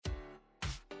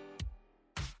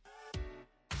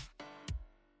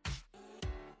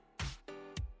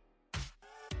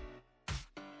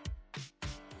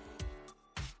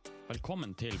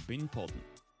Velkommen til Bynnpodden.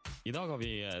 I dag har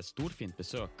vi storfint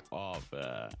besøk av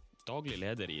daglig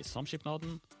leder i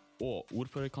Samskipnaden og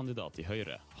ordførerkandidat i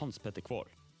Høyre, Hans Petter Kvål.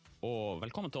 Og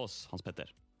velkommen til oss, Hans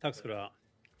Petter. Takk skal du ha.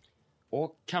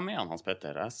 Og hvem han, Hans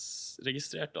Petter? Jeg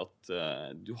registrerte at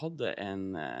du hadde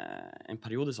en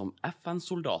periode som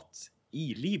FN-soldat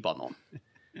i Libanon.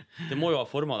 Det må jo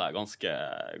ha formet deg ganske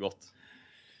godt.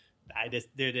 Nei,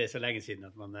 det er så lenge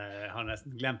siden at man har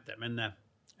nesten glemt det, men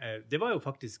det var jo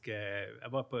faktisk, jeg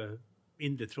var på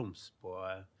Indre Troms på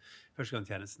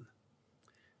førstegangstjenesten,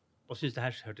 og synes det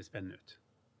her hørtes spennende ut.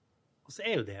 Og så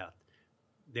er jo det at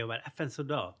det å være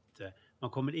FN-soldat,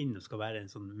 man kommer inn og skal være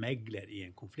en sånn megler i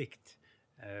en konflikt,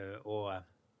 og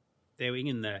det er jo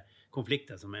ingen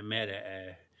konflikter som er mer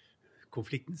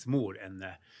konfliktens mor enn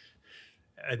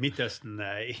Midtøsten,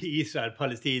 Israel,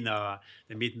 Palestina,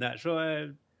 den biten der. Så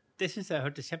det synes jeg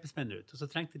hørtes kjempespennende ut, og så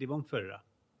trengte de vognførere,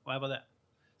 og jeg var det.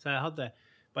 Så jeg hadde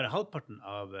bare halvparten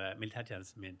av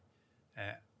militærtjenesten min,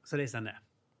 så reiste jeg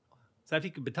ned. Så jeg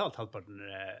fikk jo betalt halvparten,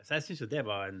 så jeg synes jo det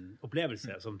var en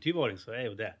opplevelse. Som 20-åring så er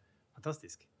jo det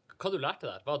fantastisk. Hva du lærte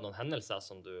der? Var det noen hendelser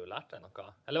som du lærte noe?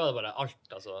 Eller var det bare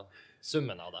alt, altså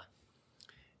summen av det?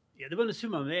 Ja, det var noen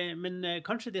summen, men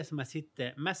kanskje det som jeg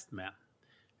sitter mest med,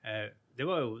 det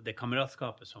var jo det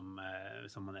kameratskapet som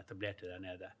man etablerte der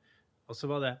nede. Og så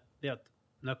var det at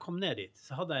når jeg kom ned dit,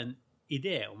 så hadde jeg en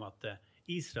idé om at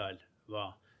Israel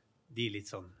var de litt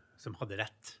sånn som hadde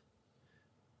rett.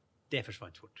 Det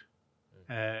forsvant fort.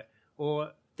 Og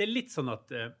det er litt sånn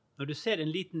at når du ser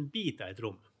en liten bit av et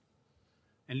rom,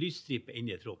 en lysstripe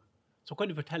inni et rom, så kan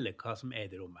du fortelle hva som er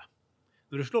i det rommet.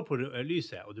 Når du slår på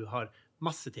lyset og du har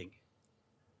masse ting,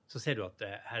 så ser du at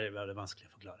her var det vanskelig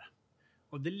å forklare.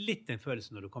 Og det er litt den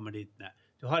følelsen når du kommer dit ned.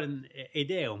 Du har en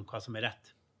idé om hva som er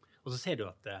rett, og så ser du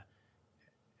at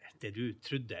det du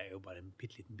trodde er jo bare en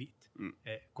bitteliten bit.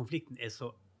 Konflikten er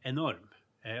så enorm,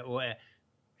 og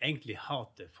egentlig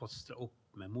hatet fostret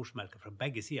opp med morsmelka fra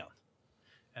begge sider.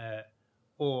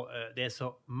 Og det er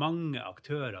så mange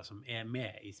aktører som er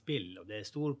med i spill, og det er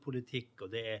stor politikk,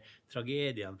 og det er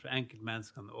tragediene fra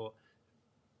enkeltmenneskene. Og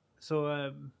så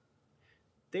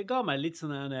det ga meg litt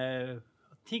sånn at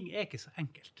ting er ikke så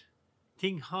enkelt.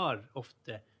 Ting har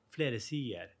ofte flere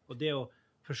sider, og det å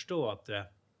forstå at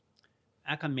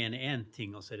jeg kan mene en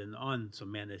ting, og så er det en annen som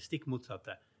mener stikk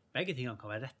motsatte. Begge tingene kan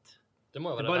være rett. Det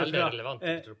må jo være veldig relevant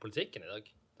i politikken i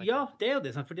dag. Ja, det er jo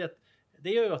det, fordi at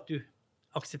det gjør jo at du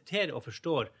aksepterer og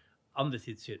forstår andre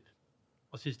sitt syn,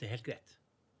 og synes det er helt greit.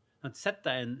 Sett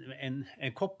deg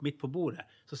en kopp midt på bordet,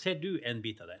 så ser du en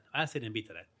bit av den, og jeg ser en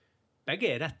bit av den. Begge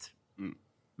er rett,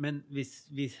 men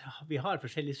vi har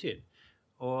forskjellige syn.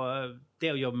 Og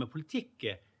det å jobbe med politikk,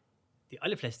 de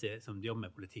aller fleste som jobber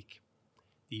med politikk,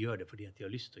 de gjør det fordi at de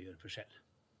har lyst til å gjøre en forskjell.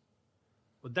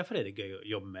 Og derfor er det gøy å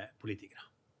jobbe med politikere.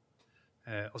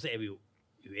 Og så er vi jo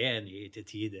uenige til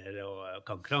tider og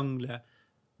kan krangle.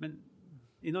 Men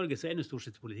i Norge så er det stort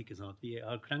sett politikken sånn at vi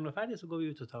har kranglet ferdig, så går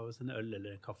vi ut og tar oss en øl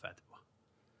eller en kaffe etterpå.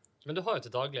 Men du har jo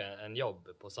til daglig en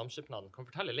jobb på Samskipnaden. Kan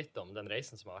du fortelle litt om den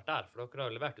reisen som har vært der? For dere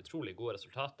har levert utrolig gode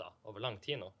resultater over lang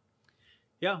tid nå.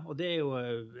 Ja, og det er jo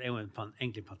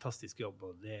egentlig en fantastisk jobb,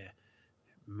 og det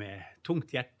med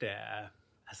tungt hjerte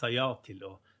jeg sa ja til å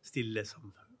stille som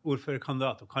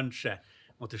ordførerkandidat og kanskje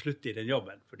måtte slutte i den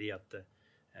jobben, fordi at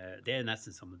det er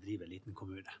nesten som å drive en liten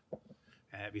kommune.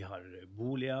 Vi har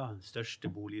boliger, den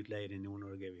største boligutleier i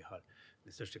Nord-Norge, vi har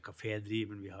den største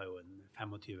kafédriven, vi har jo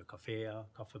 25 kaféer,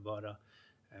 kaffebarer,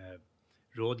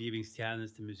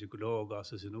 rådgivningstjeneste med psykologer,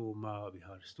 sosionomer, vi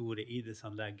har store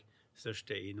idrettsanlegg,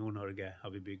 største i Nord-Norge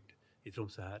har vi bygd i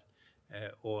Tromsø her,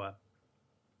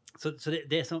 Så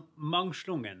det er så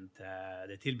mangslungen til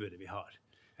det tilbudet vi har.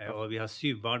 Og vi har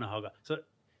 7 barnehager. Så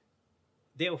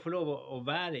det å få lov å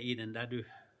være i den der du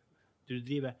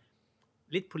driver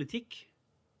litt politikk,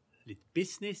 litt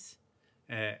business,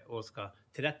 og skal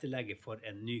tilrettelegge for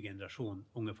en ny generasjon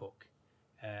unge folk,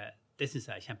 det synes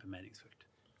jeg er kjempemeningsfullt.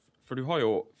 For du har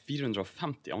jo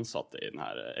 450 ansatte i den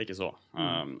her, ikke så?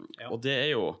 Ja. Og det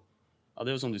er jo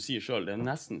som du sier selv, det er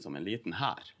nesten som en liten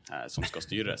hær som skal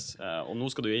styres. Og nå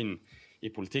skal du inn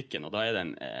i politikken, og da er det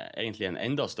egentlig en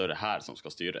enda større hær som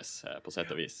skal styres på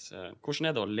sett og vis. Hvordan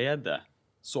er det å lede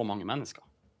så mange mennesker?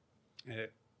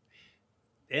 Det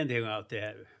er en ting at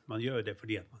man gjør det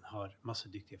fordi at man har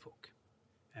masse dyktige folk.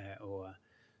 Og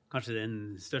kanskje den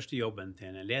største jobben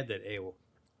til en leder er jo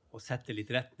å sette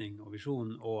litt retning og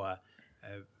visjon, og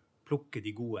plukke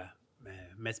de gode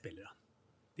medspillere.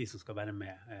 De som skal være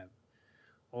med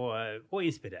og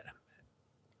inspirere.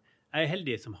 Jeg er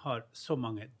heldig som har så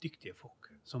mange dyktige folk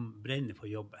som brenner for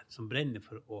jobben, som brenner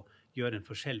for å gjøre en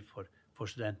forskjell for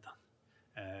studentene.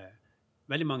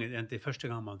 veldig mange, det er første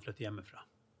gang man flytter hjemmefra.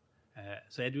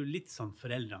 Så er du litt sånn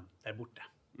foreldrene der borte,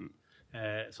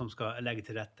 som skal legge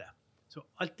til rette. Så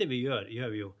alt det vi gjør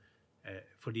vi jo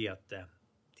fordi at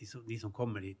de som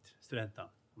kommer hit, studentene,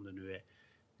 om det nå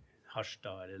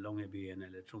Harstad, eller Longyearbyen,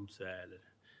 eller Tromsø, eller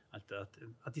alt,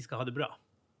 at de skal ha det bra.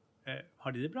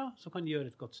 Har de det bra, så kan de gjøre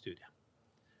et godt studie.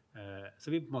 Så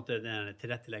vi på en måte den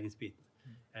tilretteleggingsbiten.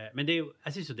 Men det jo,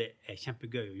 jeg synes jo det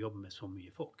kjempegøy å jobbe med så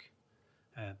mye folk.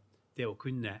 Det å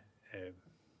kunne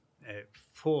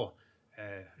få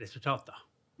resultater.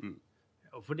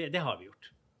 Og for det har vi gjort.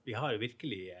 Vi har jo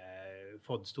virkelig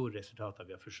fått store resultater.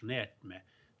 Vi har fusjonert med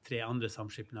 3 andre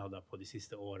samskipnader på de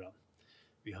siste årene.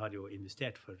 Vi har jo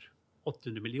investert for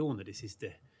 800 millioner de siste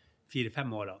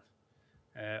 4-5 årene.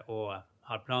 Og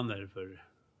har planer for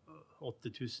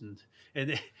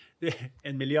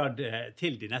 1 milliard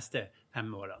til de neste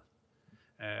 5 årene.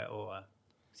 Og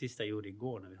siste jeg gjorde i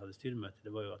går når vi hadde styremøte,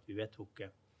 det var jo at vi vedtok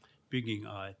bygging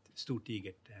av et stort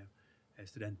digert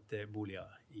studentboliger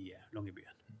i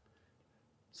Longyearbyen.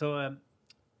 Så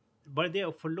bare det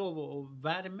å få lov å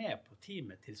være med på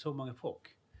teamet til så mange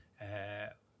folk,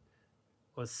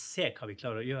 og se hva vi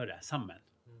klarer å gjøre sammen,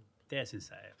 det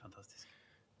synes jeg fantastisk.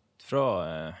 Fra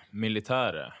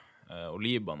militæret og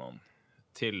Libanon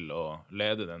til å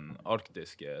lede den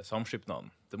arktiske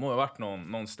samskipnaden. Det må jo ha vært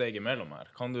noen steg imellom her.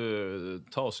 Kan du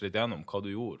ta oss litt gjennom hva du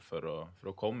gjorde for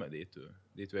å komme dit du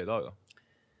i dag da?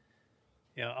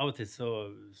 Ja, av og til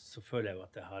så føler jeg jo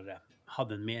at jeg har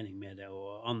hatt en mening med det,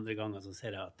 og andre ganger så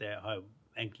ser jeg at det har jo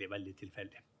egentlig veldig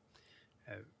tilfeldig.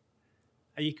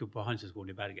 Jeg gikk jo på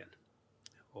Handelshøyskolen i Bergen,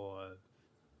 og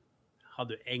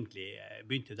hadde jo egentlig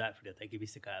begynt der fordi at jeg ikke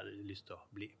visste hva jeg hadde lyst til å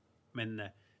bli. Men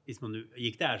hvis man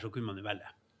gikk der, så kunne man jo velge.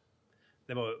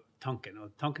 Det var jo tanken,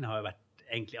 og tanken har jo vært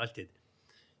egentlig alltid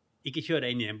ikke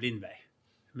kjøre inn i en blindvei,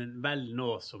 men velge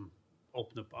noe som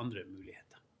åpner opp andre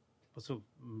muligheter. Og så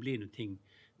blir det ting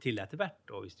til etter hvert,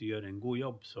 og hvis du gjør en god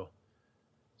jobb, så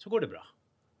går det bra.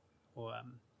 Og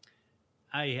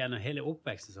jeg gjennom hele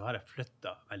oppveksten så har jeg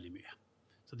flyttet veldig mye.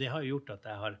 Så det har gjort at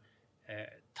jeg har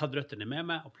tatt røttene med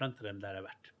meg og plantet dem der jeg har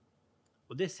vært.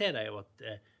 Og det ser jeg jo at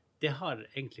det har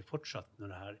egentlig fortsatt når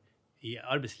jeg har i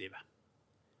arbeidslivet.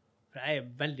 For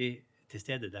jeg veldig til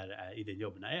stede der i den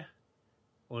jobben jeg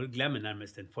og glemmer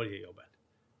nærmest den forrige jobben.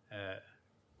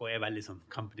 Og veldig sånn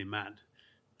company man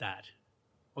der.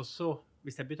 Og så,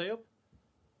 hvis jeg bytter jobb,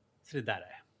 så det der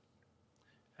jeg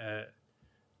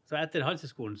Så etter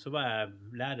Handelshøyskolen så var jeg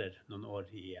lærer noen år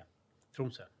i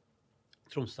Tromsø.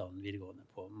 Tromsdalen videregående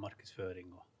på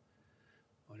markedsføring og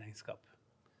regnskap.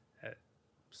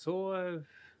 Så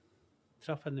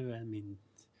traff jeg nå min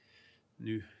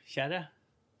kjære,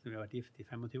 som vi har vært gift i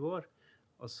 25 år.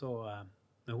 Og så,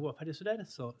 når hun var ferdig å studere,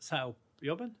 så sa jeg opp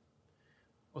jobben.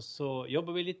 Og så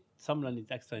jobbet vi litt, samlet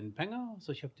litt ekstra inn penger, og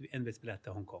så kjøpte vi enveisbillett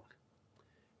til Hongkong.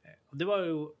 Og det var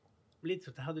jo litt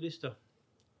sånn at jeg hadde lyst til å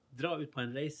dra ut på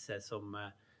en reise som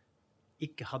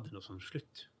ikke hadde noe sånn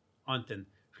slutt. Annet enn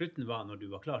slutten var når du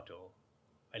var klar til å,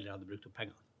 eller hadde brukt opp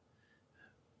pengene.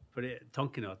 For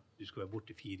tanken at du skulle være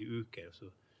borte 4 uker, og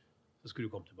så skulle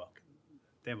du komme tilbake.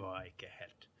 Det var ikke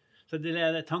helt. Så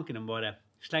det tanken om bare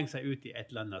slenge seg ut i et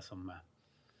eller annet som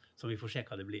vi får se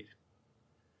hva det blir.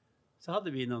 Så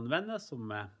hadde vi noen venner som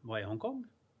var i Hongkong,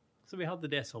 så vi hadde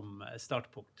det som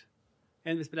startpunkt.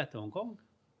 Enveisbillett til Hongkong,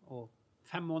 og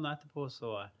 5 måneder etterpå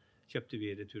så kjøpte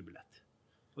vi returbillett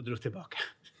og dro tilbake.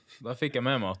 Da fikk jeg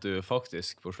med meg at du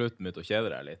faktisk på slutten begynte å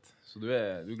kjede deg litt. Så du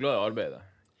er glad i arbeidet?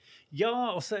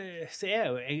 Ja, og så er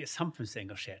jeg jo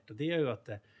samfunnsengasjert. Og det gjør jo at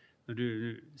når du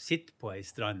sitter på en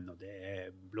strand, og det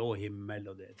er blå himmel,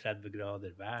 og det er 30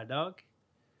 grader hver dag,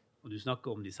 og du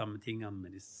snakker om de samme tingene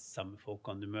med de samme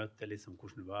folkene du møter, liksom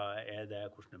hvordan det,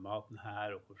 hvordan er maten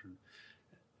her, og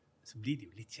så blir det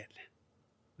jo litt kjedelig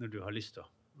når du har lyst til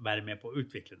å være med på å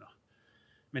utvikle noe.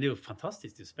 Men det er jo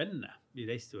fantastisk, det er jo spennende. Vi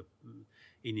reiste jo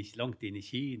langt inn i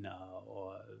Kina og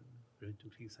rundt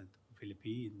omkring på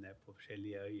Filippinene, på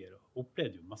forskjellige øyer, og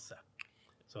opplevde jo masse.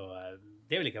 Så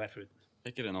det vil ikke være foruten. Er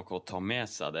ikke det noe å ta med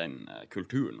seg den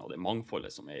kulturen og det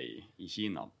mangfoldet som er i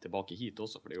Kina tilbake hit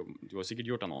også? For du har sikkert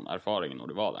gjort deg noen erfaringer når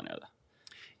du var der nede.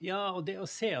 Ja, og det å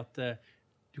se at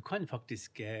du kan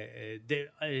faktisk, det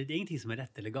er ingenting som er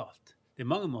rett eller galt. Det er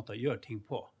mange måter å gjøre ting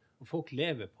på, og folk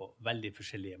lever på veldig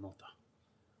forskjellige måter.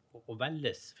 Og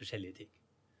velges forskjellige ting.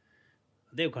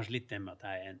 Det er jo kanskje litt det med at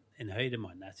jeg er en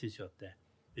høyremann. Jeg synes jo at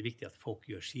det er viktig at folk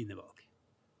gjør sine valg.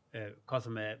 Hva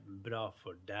som er bra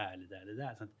for deg eller deg eller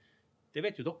deg. Sant? Det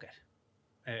vet jo dere.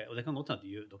 Og det kan godt hende at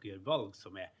dere gjør valg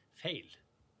som er feil.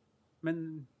 Men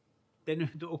det er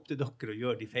nå opp til dere å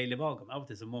gjøre de feile valgene. Av og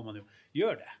til så må man jo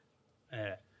gjøre det.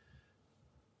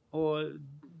 Og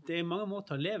det mange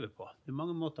måter å leve på. Det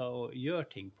mange måter å gjøre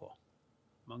ting på.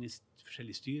 Mange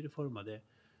forskjellige styreformer.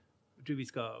 Jeg tror vi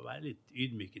skal være litt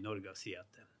ydmyke I Norge og si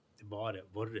at det bare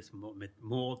vår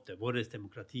måte, vår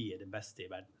demokrati det beste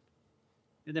I verden.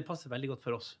 Det passer veldig godt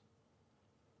for oss.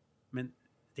 Men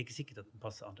det ikke sikkert at den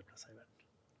passer andre plasser I verden.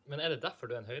 Men det derfor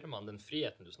du en høyremann, den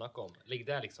friheten du snakker om, ligger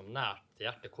det liksom nært til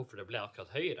hjertet hvorfor det ble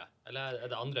akkurat høyre? Eller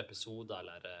det andre episoder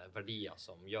eller verdier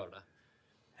som gjør det?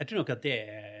 Jeg tror nok at det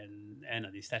en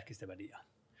av de sterkeste verdiene.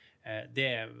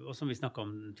 Og som vi snakket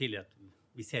om tidligere, at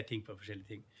vi ser ting på forskjellige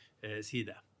ting,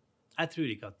 side. Jeg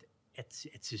tror ikke at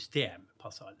et system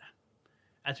passer alle.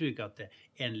 Jeg tror ikke at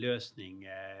en løsning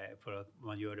for at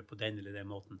man gjør det på den eller den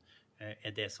måten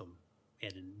det som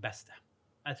den beste.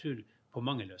 Jeg tror på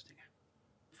mange løsninger.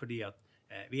 Fordi at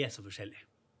vi så forskjellige.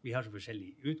 Vi har så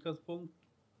forskjellige utgangspunkt.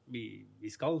 Vi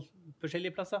skal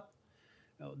forskjellige plasser.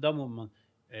 Og da må man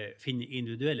finne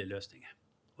individuelle løsninger.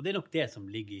 Og det nok det som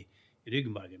ligger I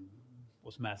ryggmargen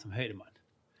hos meg som høyremann.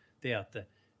 Det at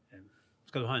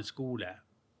skal du ha en skole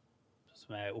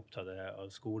som opptatt av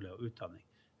skole og utdanning,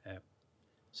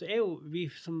 så jo vi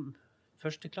som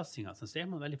førsteklassinger, så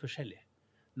man veldig forskjellige.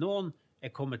 Noen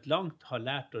kommet langt, har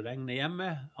lært å regne hjemme,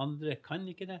 andre kan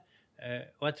ikke det.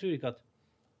 Og jeg tror ikke at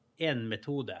en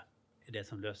metode det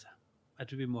som løser. Jeg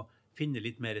tror vi må finne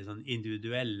litt mer sånn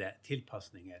individuelle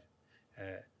tilpasninger.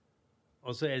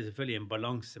 Og så det selvfølgelig en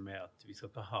balanse med at vi skal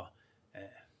ikke ha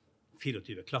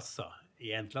 24 klasser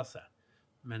I en klasse.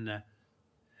 Men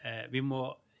vi må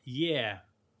gi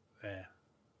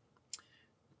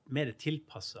mer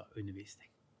tilpasset undervisning.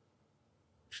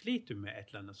 Sliter du med et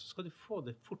eller annet, så skal du få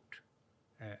det fort,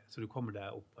 så du kommer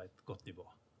deg opp på et godt nivå.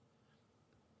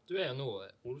 Du jo nå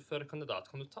ordførerkandidat.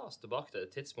 Kan du ta oss tilbake til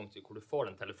det tidspunktet hvor du får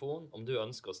den telefonen, om du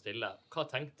ønsker å stille? Hva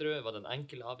tenkte du? Var det en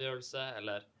enkel avgjørelse?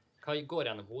 Eller hva går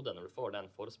gjennom hodet når du får den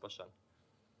forespørselen?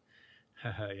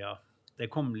 Ja,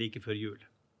 det kom like før jul.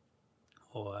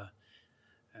 Og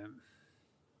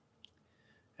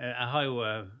jeg har jo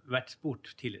vært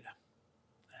spurt tidligere.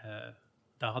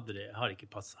 Da har det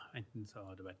ikke passet. Enten så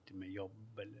har det vært med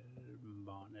jobb eller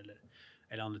barn eller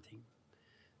andre ting.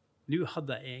 Nå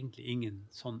hadde jeg egentlig ingen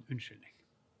sånn unnskyldning.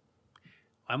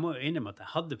 Og jeg må jo innrømme at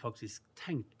jeg hadde faktisk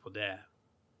tenkt på det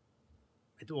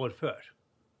et år før.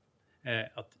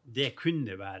 At det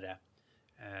kunne være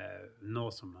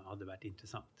noe som hadde vært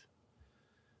interessant.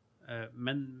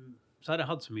 Men så har jeg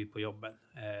hatt så mye på jobben,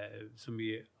 så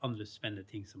mye andre spennende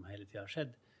ting som hele tiden har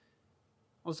skjedd.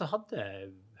 Og så hadde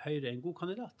Høyre en god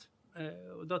kandidat.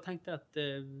 Og da tenkte jeg at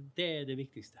det det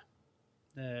viktigste.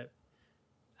 Jeg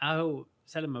har jo,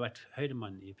 selv om jeg har vært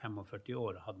høyremann I 45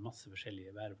 år og hatt masse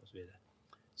forskjellige verv og så videre,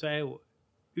 så jeg jo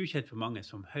ukjent for mange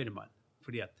som høyremann,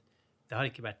 fordi at det har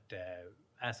ikke vært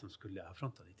jeg som skulle ha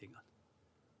frontet de tingene.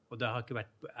 Og det har ikke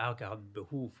vært, jeg har ikke hatt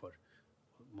behov for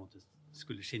å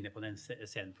skulle skinne på den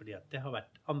scenen, fordi at det har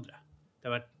vært andre.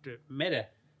 Det har vært mer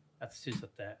at jeg synes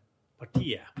at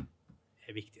partiet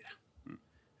viktigere.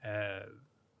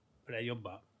 For jeg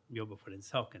jobber for den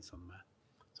saken som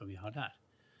vi har der.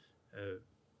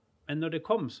 Men når det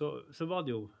kom, så var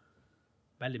det jo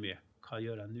veldig mye. Hva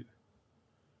gjør jeg nå?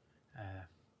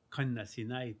 Kan jeg si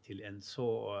nei til en så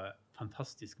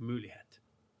fantastisk mulighet?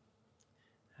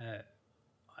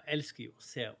 Jeg elsker jo å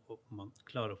se om man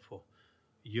klarer å få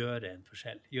gjøre en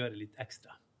forskjell, gjøre litt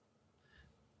ekstra.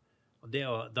 Og det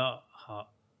å da ha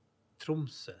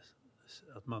Tromsø,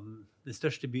 at den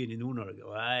største byen I Nord-Norge,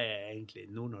 og jeg egentlig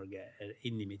Nord-Norge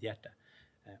inne I mitt hjerte,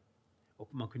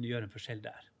 og man kunne gjøre en forskjell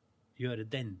der. Gjøre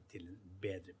den til en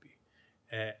bedre by.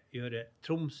 Gjøre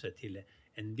Tromsø til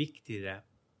en viktigere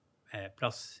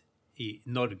plass I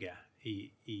Norge,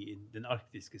 I den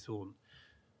arktiske zonen,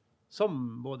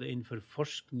 som både innenfor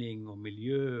forskning og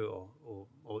miljø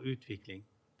og utvikling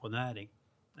på næring.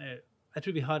 Jeg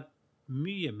tror vi har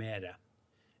mye mer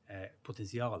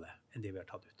potensiale enn det vi har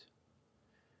tatt ut.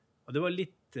 Og det var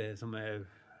litt som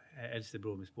eldste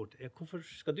bror min spurte, hvorfor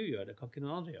skal du gjøre det? Kan ikke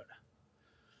noen andre gjøre det?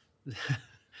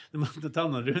 Du må ta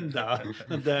noen runder.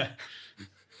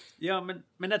 Ja, men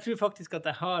jeg tror faktisk at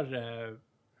jeg har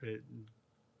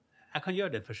jeg kan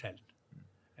gjøre det forskjellen.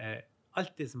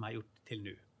 Alt det som jeg har gjort til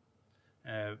nå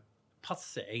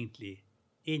passer egentlig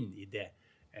inn I det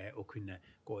å kunne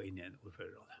gå inn I en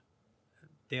ordførerrolle.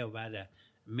 Det å være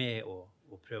med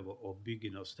og prøve å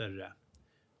bygge noe større.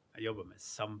 Jeg jobber med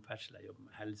samferdsel, jeg jobber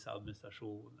med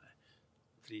helseadministrasjon,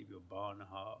 driver jo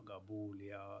barnehager,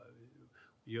 boliger,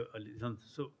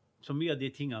 så mye av de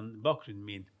tingene bakgrunnen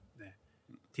min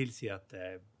tilsier at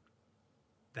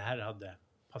det her hadde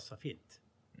passet fint.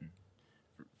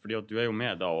 Fordi at du jo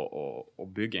med da å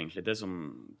bygge egentlig det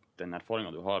den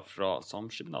erfaringen du har fra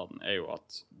samskipnaden jo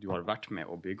at du har vært med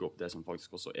å bygge opp det som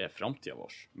faktisk også fremtiden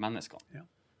vår, menneskene. Ja.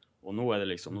 Og nå det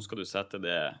liksom, nå skal du sette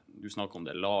det, du snakker om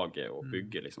det laget og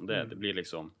bygge liksom det blir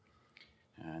liksom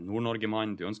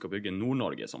Nord-Norge-mann, du ønsker å bygge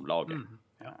Nord-Norge som laget,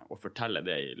 og fortelle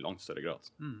det i langt større grad.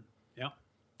 Ja,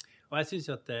 og jeg synes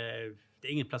at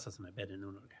det ingen plasser som bedre enn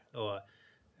Nord-Norge, og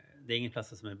det ingen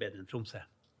plasser som bedre enn Tromsø.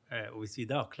 Og hvis vi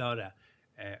da klarer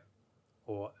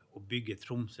å bygge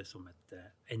Tromsø som et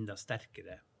enda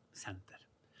sterkere senter,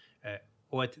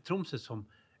 og et Tromsø som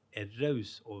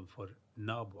raus overfor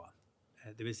naboene,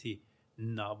 det vil si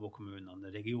nabokommunene,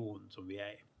 regionen som vi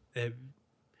i.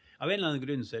 Av en eller annen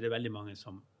grunn så det veldig mange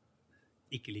som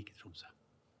ikke liker Tromsø.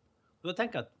 Og da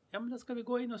tenker jeg at, ja, men da skal vi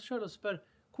gå inn oss selv og spørre,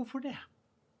 hvorfor det?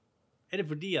 Det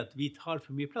fordi at vi tar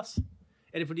for mye plass?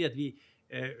 Det fordi at vi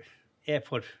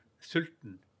for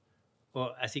sulten?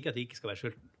 Og jeg sier ikke at vi ikke skal være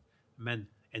sulten, men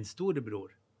en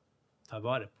storebror tar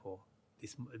vare på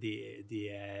de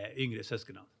yngre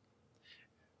søskene.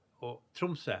 Og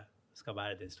Tromsø skal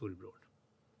være den storebroren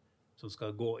som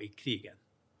skal gå i krigen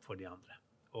for de andre.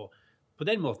 Og på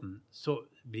den måten så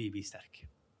blir vi sterke,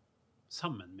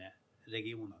 sammen med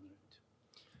regionene rundt.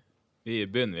 Vi i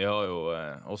byen, vi har jo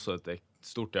også et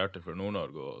stort hjerte for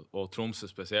Nord-Norge, og Tromsø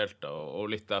spesielt,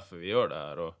 og litt derfor vi gjør det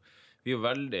her. Og vi er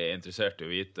veldig interessert i å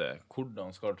vite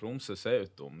hvordan skal Tromsø se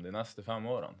ut om de neste 5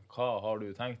 årene. Hva har du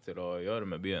tenkt til å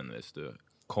gjøre med byen hvis du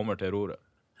kommer til roret?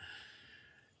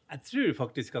 Jeg tror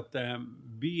faktisk at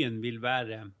byen vil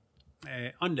være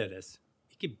annerledes,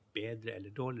 ikke bedre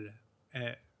eller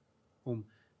dårligere, om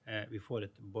vi får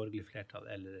et borgerlig flertall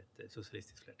eller et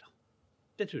sosialistisk flertall.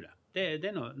 Det tror jeg. Det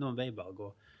noen veivalg.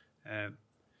 Og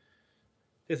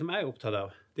det som jeg opptatt av,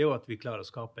 det jo at vi klarer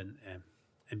å skape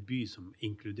en by som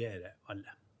inkluderer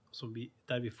alle.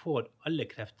 Der vi får alle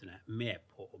kreftene med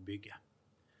på å bygge.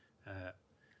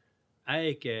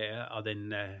 Jeg ikke av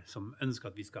den som ønsker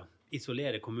at vi skal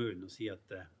isolere kommunen og si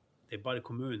at det bare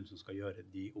kommunen som skal gjøre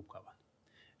de oppgavene.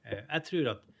 Jeg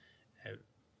tror at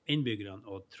innbyggerne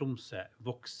og Tromsø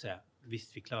vokser hvis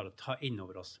vi klarer å ta inn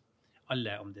over oss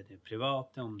alle, om det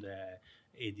private, om det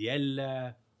ideelle,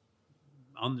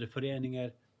 andre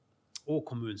foreninger og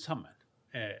kommunen sammen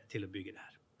til å bygge det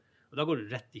her. Og da går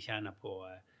du rett i kjernen på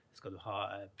skal du ha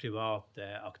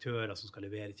private aktører som skal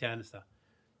levere tjenester.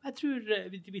 Jeg tror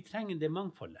vi trenger det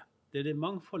mangfoldet. Det det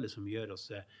mangfoldet som gjør oss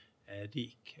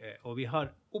rik. Og vi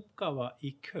har oppgaver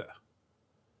i kø.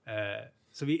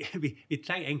 Så vi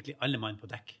trenger egentlig alle mann på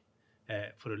dekk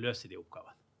for å løse de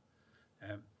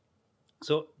oppgavene.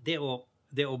 Så det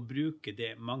å bruke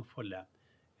det mangfoldet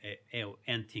jo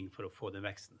en ting for å få den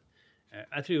veksten.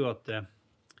 Jeg tror jo at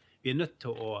vi nødt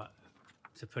til å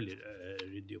selvfølgelig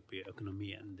rydde opp i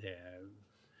økonomien.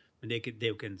 Men det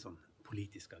jo ikke en sånn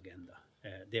politisk agenda.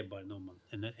 Det bare noe man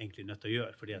egentlig nødt til å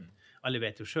gjøre, fordi at alle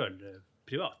vet jo selv,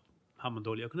 privat, har man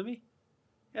dårlig økonomi,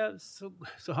 ja, så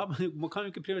man kan jo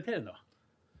ikke prioritere da.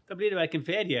 Da blir det hverken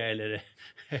ferie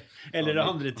eller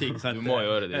andre ting. Sant? Du må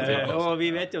gjøre det. Og vi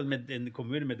vet jo at med en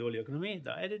kommune med dårlig økonomi,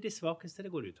 da det de svakeste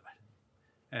det går utover.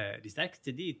 De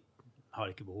sterkeste, de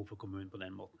har ikke behov for kommunen på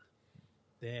den måten.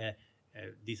 Det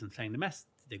de som trenger det mest,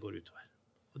 det går utover.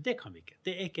 Og det kan vi ikke.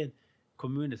 Det ikke en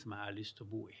kommune som jeg har lyst til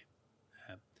å bo i.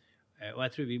 Og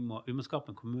jeg tror vi må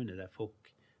skape en kommune der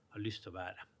folk har lyst til å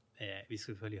være. Vi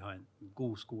skal selvfølgelig ha en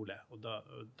god skole, og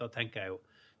da tenker jeg jo,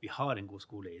 vi har en god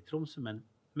skole i Tromsø,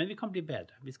 men vi kan bli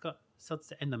bedre. Vi skal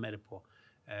satse enda mer på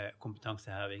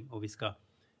kompetanseheving, og vi skal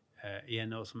gjøre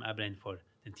noe som jeg brenner for,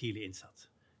 den tidlige innsats.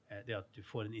 Det at du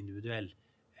får en individuell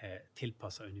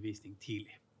tilpasset undervisning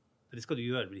tidlig. Så det skal du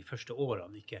gjøre de første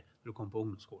årene, ikke når du kommer på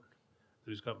ungdomsskolen.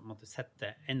 Så du skal måtte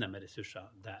sette enda mer ressurser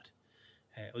der.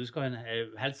 Og du skal ha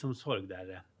en helseomsorg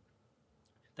der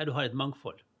du har et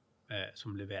mangfold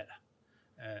som leverer.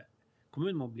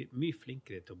 Kommunen må bli mye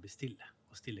flinkere til å bestille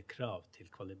og stille krav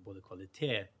til både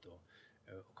kvalitet og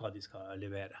hva de skal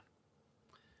levere.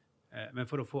 Men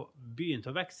for å få byen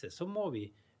til å vekse, så må vi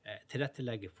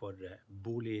tilrettelegge for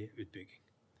boligutbygging,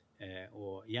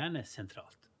 og gjerne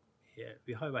sentralt.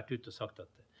 Vi har jo vært ute og sagt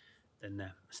at denne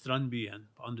strandbyen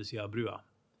på andre siden av brua,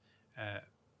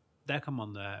 der kan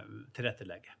man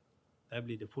tilrettelegge. Der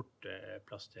blir det fort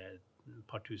plass til et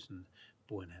par tusen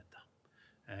boenheter.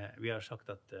 Vi har sagt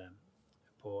at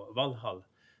på Valhall,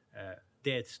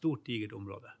 det et stort digert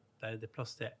område. Der det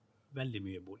plass til veldig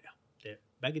mye boliger.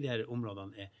 Begge de her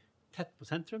områdene tett på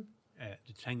sentrum.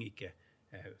 Du trenger ikke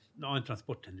noe annen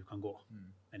transport enn du kan gå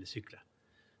eller sykle.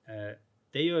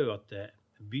 Det gjør jo at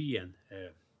byen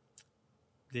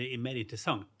det mer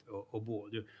interessant å bo.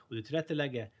 Og du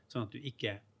tilrettelegger sånn at du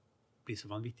ikke blir så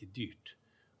vanvittig dyrt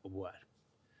å bo her.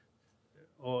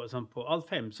 Og sånn på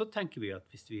Alfheim så tenker vi at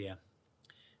hvis vi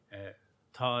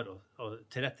tar og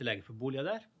tilrettelegger for boliger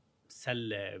der,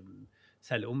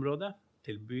 selger området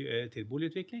til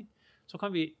boligutvikling, så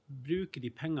kan vi bruke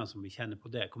de pengene som vi tjener på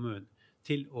det, kommunen,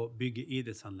 til å bygge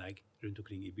idrettsanlegg rundt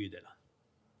omkring i bydelene.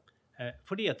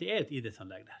 Fordi at det et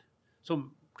idrettsanlegg der, som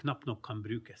knapt nok kan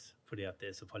brukes, fordi at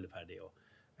det så falleferdig, og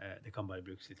det kan bare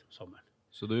brukes litt om sommeren.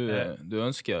 Så du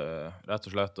ønsker rett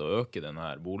og slett å øke denne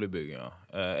boligbyggingen.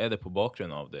 Det på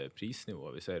bakgrunn av det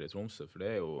prisnivået vi ser i Tromsø? For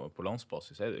det jo, på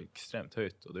landsbasis det ekstremt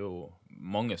høyt, og det jo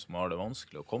mange som har det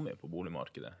vanskelig å komme inn på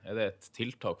boligmarkedet. Det et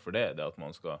tiltak for det at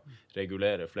man skal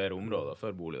regulere flere områder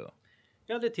for bolig da?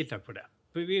 Ja, det tiltak for det.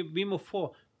 For vi må få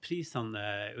prisene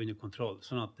under kontroll,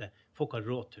 sånn at folk har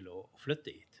råd til å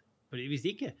flytte hit. For hvis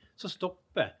ikke, så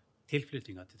stopper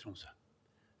tilflyttingen til Tromsø.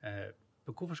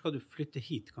 For hvorfor skal du flytte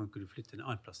hit? Kan ikke du flytte en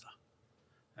annen plass da?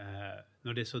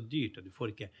 Når det så dyrt, og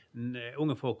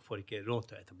unge folk får ikke råd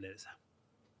til å etablere seg.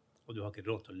 Og du har ikke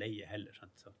råd til å leie heller.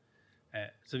 Sant?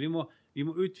 Så vi må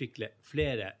utvikle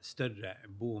flere større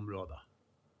boområder.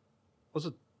 Og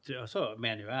så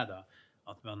mener jo jeg da,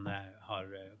 at man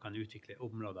kan utvikle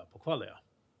områder på Kvaløya.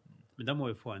 Men da må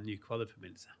vi få en ny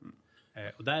Kvaløy-forbindelse.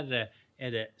 Og der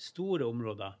det store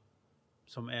områder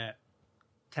som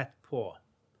tett på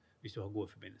hvis du har gode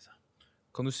forbindelser.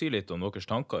 Kan du si litt om deres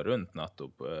tanker rundt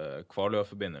nettopp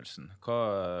Kvaløya-forbindelsen?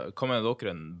 Hva mener dere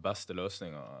den beste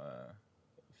løsningen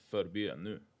for byen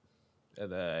nå?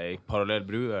 Det en parallell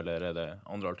bru, eller det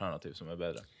andre alternativ som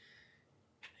bedre?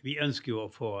 Vi ønsker jo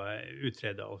å få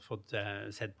utredet og fått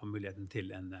sett på muligheten til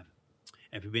en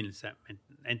forbindelse,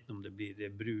 enten om det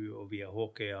blir bru og via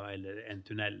Håkøya eller en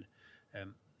tunnel.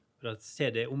 For å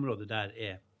se det området der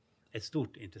et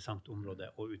stort, interessant område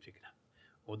å utvikle.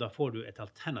 Og da får du et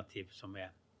alternativ som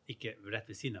ikke rett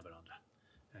ved siden av hverandre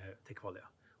til Kvaløya.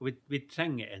 Og vi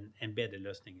trenger en bedre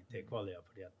løsning til Kvaløya,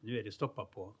 fordi at nå det stoppet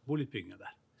på boligutbyggingen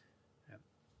der.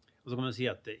 Og så kan man si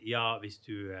at ja, hvis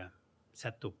du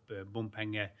setter opp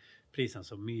bompengeprisene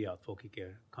så mye at folk ikke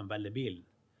kan velge bilen,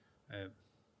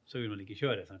 så vil man ikke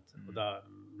kjøre, sant? Og da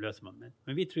løser man det.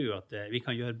 Men vi tror at vi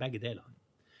kan gjøre begge delene.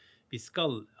 Vi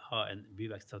skal ha en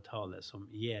byvekstavtale som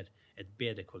gir et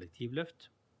bedre kollektivløft,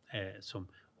 som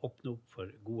åpner opp for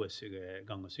gode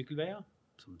gang- og sykkelveier,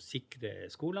 som sikrer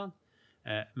skolene.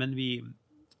 Men vi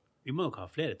må nok ha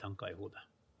flere tanker i hodet.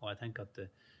 Og jeg tenker at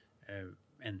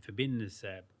en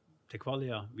forbindelse til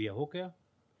Kvaløya via Håkøya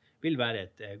vil være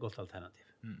et godt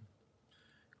alternativ.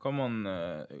 Kan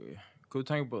du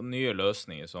tenke på nye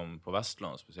løsninger som på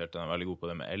Vestland spesielt, veldig god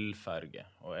på det med elferge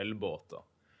og elbåter.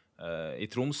 I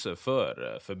Tromsø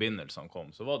før forbindelsene kom,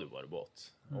 så var det jo bare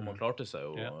båt. Og man klarte seg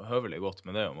jo høvelig godt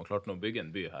med det, og man klarte å bygge en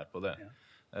by her på det.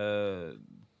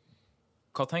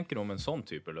 Hva tenker du om en sånn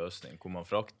type løsning, hvor man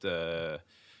frakter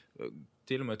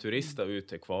til og med turister ut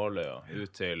til Kvaløya,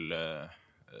 ut til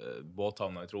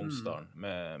båthavna i Tromsdalen,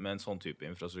 med en sånn type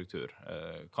infrastruktur?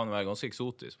 Kan det være ganske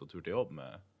eksotisk på tur til jobb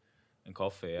med en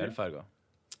kaffe i elferga?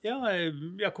 Ja,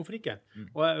 hvorfor ikke?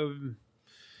 Og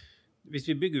hvis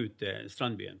vi bygger ut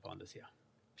strandbyen på andre siden,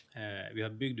 vi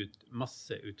har bygd ut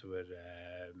masse utover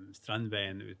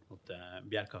strandveien ut mot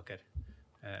Bjerkaker.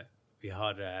 Vi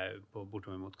har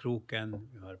bortover mot Kroken,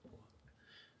 vi har på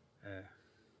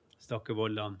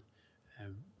Stakkevollan,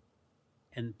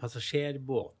 en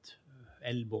passasjerbåt,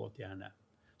 elbåt gjerne,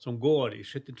 som går i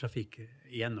skytteltrafikk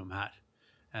gjennom her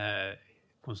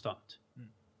konstant.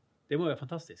 Det må være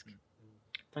fantastisk.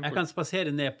 Jeg kan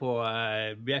spasere ned på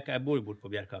Bjerkaker, jeg bor jo bort på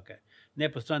Bjerkaker,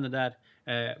 ned på strandet der,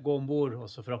 gå ombord og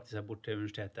så frakte seg bort til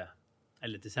universitetet,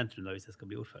 eller til sentrum da, hvis jeg skal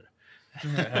bli ordfører.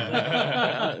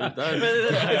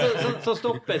 så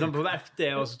stopper jeg på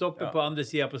verftet, og så stopper på andre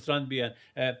siden på strandbyen,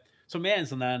 som en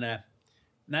sånn der,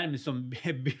 nærmest som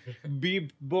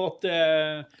bybåt.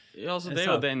 Ja, altså det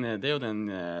er jo den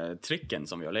trykken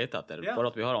som vi har lett etter,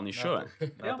 bare at vi har han i sjøen.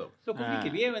 Ja, så hvorfor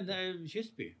ikke? Vi er jo en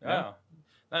kystby. Ja.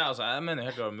 Nei, altså, jeg mener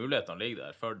helt klart mulighetene ligger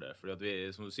der for det, fordi at vi,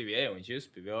 som du sier, vi er jo en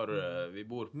kystby, vi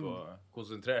bor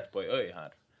konsentrert på en øy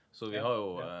her, så vi har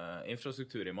jo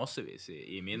infrastruktur i massevis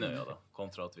i mine øyer da,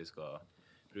 kontra at vi skal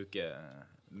bruke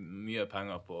mye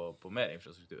penger på mer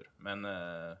infrastruktur. Men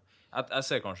jeg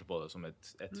ser kanskje på det som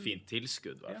et fint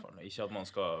tilskudd i hvert fall. Ikke at man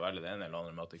skal velge det ene eller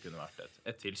andre, men at det kunne vært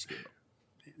et tilskudd. Da.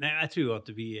 Nei, jeg tror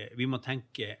at vi må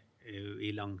tenke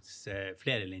langs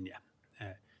flere linjer.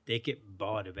 Det ikke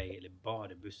bare vei, eller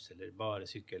bare buss, eller bare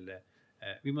sykkel.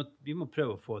 Vi må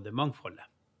prøve å få det mangfoldet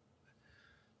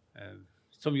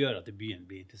som gjør at byen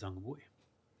blir interessant å bo i.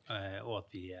 Og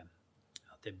at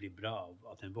det blir bra,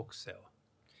 at den vokser.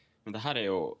 Men det er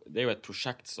jo et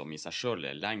prosjekt som i seg selv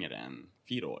er lengre enn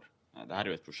 4 år. Det her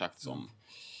er jo et prosjekt som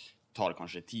tar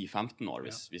kanskje 10-15 år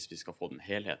hvis vi skal få den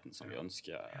helheten som vi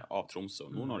ønsker av Tromsø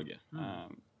og Nord-Norge.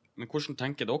 Men hvordan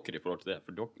tenker dere i forhold til det?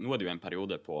 For nå det jo en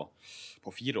periode på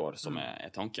 4 år som er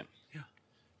tanken.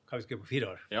 Hva vi skal gjøre på 4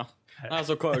 år? Ja.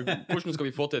 Altså, hvordan skal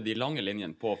vi få til de lange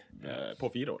linjene på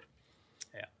 4 år?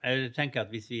 Ja. Jeg tenker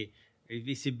at hvis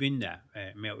vi begynner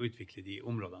med å utvikle de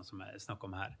områdene som jeg snakker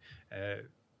om her,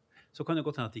 så kan det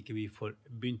godt hende at ikke vi får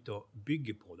begynt å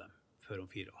bygge på dem før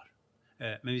om 4 år.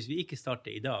 Men hvis vi ikke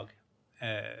starter i dag,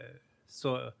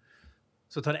 så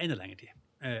tar det enda lengre tid.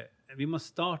 Vi må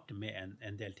starte med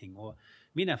en del ting. Og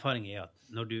min erfaring er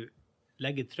at når du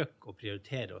legger trykk og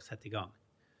prioriterer og setter i gang,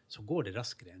 så går det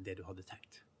raskere enn det du hadde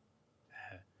tenkt.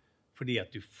 Fordi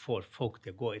at du får folk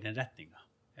til å gå i den retningen.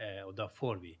 Og da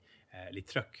får vi litt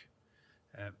trykk.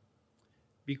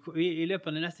 I løpet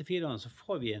av de neste 4 årene så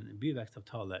får vi en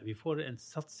byvekstavtale. Vi får en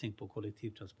satsing på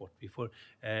kollektivtransport. Vi får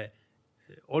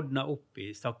ordnet opp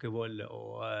i Stakkevoll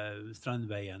og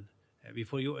Strandveien. Vi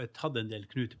får jo tatt en del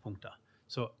knutepunkter.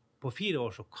 Så på 4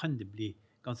 år så kan det bli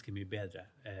ganske mye bedre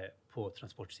på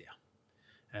transportsiden.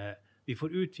 Vi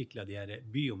får utviklet de her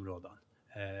byområdene,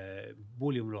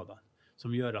 boligområdene,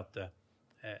 som gjør at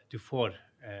du får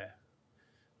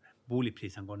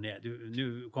boligprisene går ned. Nå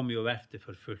kommer jo verftet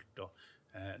for fullt, og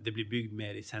det blir bygd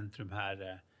mer i sentrum her.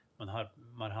 Man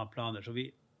har planer, så vi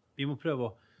må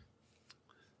prøve å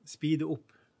speede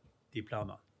opp de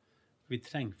planene. Vi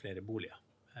trenger flere boliger.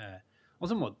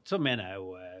 Og så mener jeg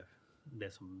jo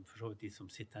det som for så vidt de som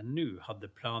sitter her nå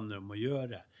hadde planer om å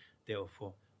gjøre, det å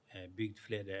få bygd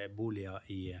flere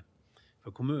boliger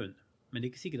for kommunen. Men det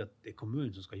er ikke sikkert at det er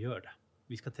kommunen som skal gjøre det.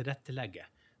 Vi skal tilrettelegge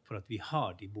for at vi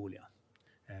har de boligene.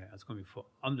 Så kan vi få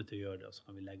andre til å gjøre det, og så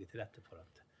kan vi legge til rette for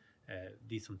at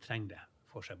de som trenger det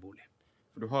får seg bolig.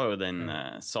 For du har jo den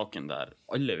saken der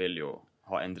alle vil jo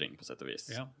ha endring på sett og vis,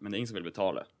 men det er ingen som vil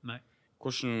betale. Nei.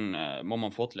 Hvordan må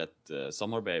man få til et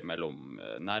samarbeid mellom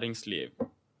næringsliv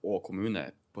og kommune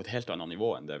på et helt annet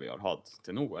nivå enn det vi har hatt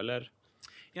til nå, eller?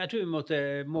 Jeg tror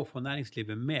vi må få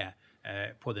næringslivet med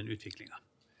på den utviklingen.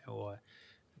 Og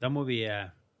da må vi,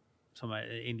 som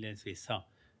jeg innledningsvis sa,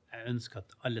 ønske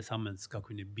at alle sammen skal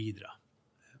kunne bidra.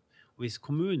 Og hvis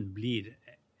kommunen blir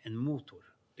en motor,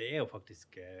 det er jo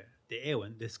faktisk,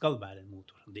 det skal være en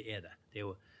motor, og det er det. Det er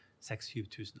jo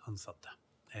 6-7 tusen ansatte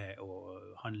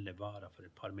og handler varer for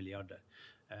et par milliarder.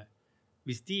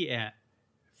 Hvis de er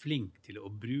flinke til å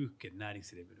bruke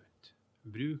næringslivet rundt,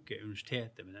 bruke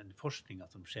universitetet med den forskningen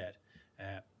som skjer,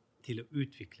 til å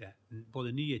utvikle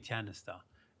både nye tjenester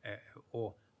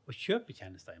og kjøpe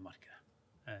tjenester i markedet,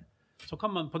 så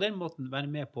kan man på den måten være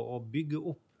med på å bygge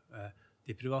opp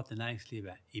det private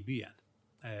næringslivet i byen,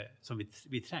 som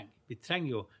vi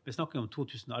trenger. Vi snakker om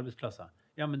 2000 arbeidsplasser.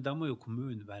 Ja, men da må jo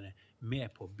kommunen være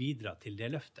med på å bidra til det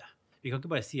løftet. Vi kan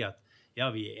ikke bare si at ja,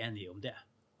 vi er enige om det,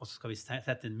 og så skal vi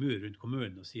sette en mur rundt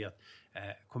kommunen og si at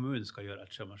kommunen skal gjøre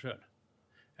alt selv.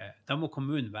 Da må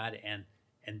kommunen være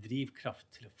en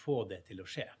drivkraft til å få det til å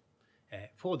skje.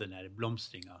 Få den der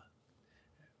blomstringen.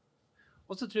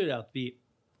 Og så tror jeg at vi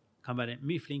kan være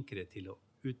mye flinkere til å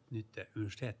utnytte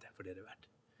universitetet for det det er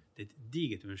verdt. Det er et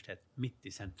digert universitet midt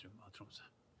i sentrum av Tromsø.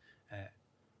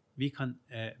 Vi kan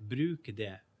bruke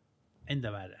det enda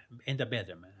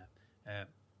bedre. Men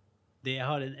det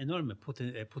har en enorme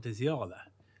potensial.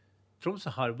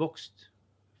 Tromsø har vokst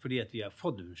fordi at vi har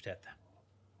fått universitetet.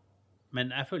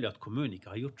 Men jeg føler at kommunen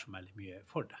ikke har gjort så veldig mye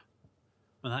for det.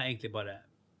 Man har egentlig bare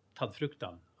tatt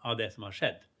fruktene av det som har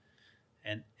skjedd.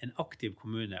 En aktiv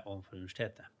kommune overfor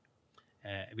universitetet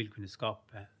vil kunne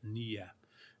skape nye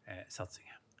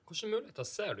satsinger. Hvilke muligheter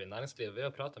ser du i næringslivet? Vi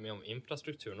har pratet mye om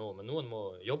infrastruktur nå, men noen må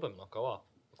jobbe med noe også.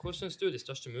 Hvor synes du de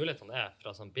største mulighetene er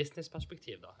fra sånn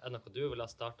businessperspektiv da? Er det noe du vil ha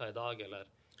startet i dag,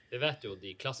 eller? Vi vet jo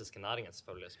de klassiske næringene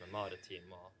selvfølgelig, som er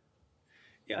maritim og...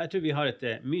 Ja, jeg tror vi har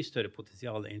et mye større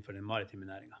potensial innenfor den maritime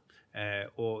næringen,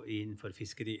 og innenfor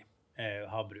fiskeri,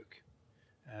 havbruk.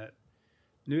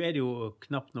 Nå er det jo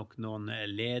knapt nok noen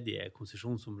ledige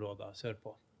konsesjonsområder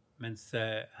sørpå, mens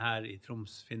her i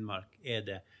Troms, Finnmark, er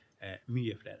det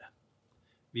mye flere.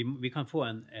 Vi kan få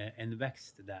en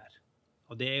vekst der,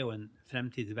 og det er jo en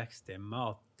fremtidsvekst, det er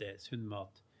mat, det er sunn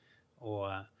mat,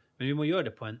 men vi må gjøre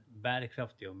det på en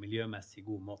bærekraftig og miljømessig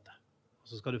god måte. Og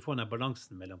så skal du få den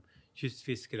balansen mellom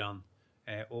kystfiskerne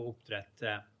og oppdrett.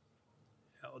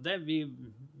 Og det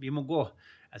vi må gå,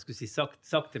 jeg skulle si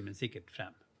sakte, men sikkert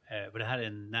frem. For dette er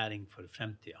en næring for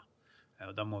fremtiden.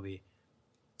 Og da må vi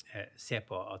se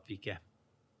på at vi ikke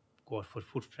går for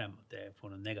fort frem, at det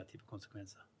får noen negative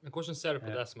konsekvenser. Men hvordan ser du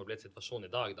på det som har blitt situasjonen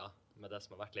i dag da? Med det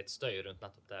som har vært litt støy rundt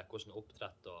nettopp det, hvordan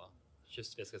oppdrett og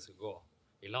kystfiske skal gå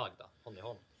i lag da, hånd i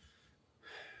hånd?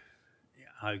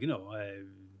 Jeg har jo ikke noe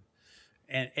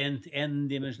en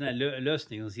dimensjonell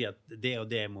løsning og si at det og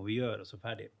det må vi gjøre, og så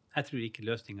ferdig. Jeg tror ikke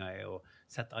løsningen å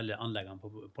sette alle anleggene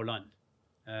på land.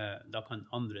 Da kan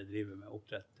andre drive med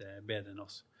oppdrett bedre enn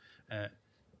oss.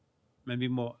 Men vi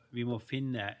må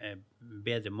finne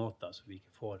bedre måter så vi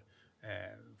ikke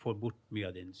får bort mye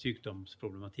av den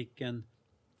sykdomsproblematikken,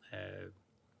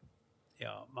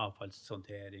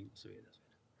 avfallshåndtering og så videre.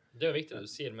 Det er jo viktig det du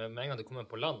sier, men med en gang du kommer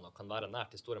på land og kan være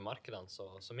nært de store markedene,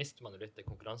 så mister man jo litt det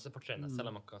konkurransefortrinnet,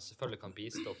 selv om man selvfølgelig kan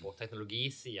bistå på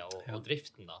teknologisiden og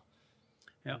driften da.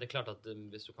 Ja. Det er klart at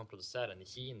hvis du kan produsere den i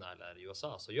Kina eller i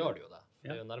USA, så gjør du jo det.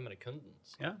 Det er jo nærmere kunden.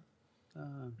 Så. Ja,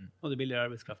 og det er billigere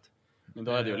arbeidskraft. Men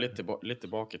da er det jo litt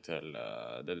tilbake til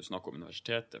det du snakker om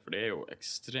universitetet, for det er jo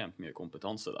ekstremt mye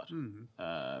kompetanse der.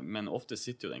 Men ofte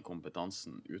sitter jo den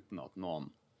kompetansen uten at noen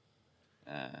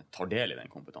tar del i den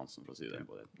kompetansen, for å si det.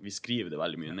 Vi skriver det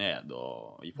veldig mye ned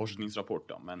og i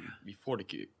forskningsrapporter, men vi får det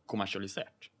ikke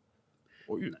kommersialisert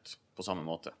og ut på samme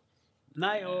måte.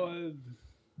 Nei, og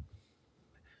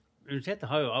universitetet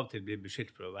har jo av og til blitt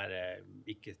beskyldt for å være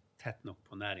ikke tett nok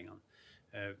på næringene.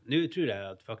 Nå tror jeg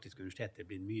at faktisk universitetet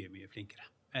blir mye, mye flinkere.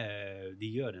 De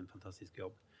gjør en fantastisk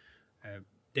jobb.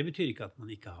 Det betyr ikke at man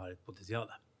ikke har et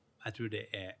potensial. Jeg tror det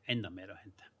er enda mer å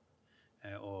hente.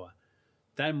 Og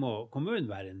der må kommunen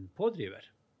være en pådriver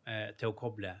til å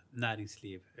koble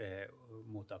næringsliv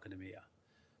mot akademia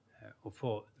og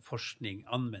få forskning,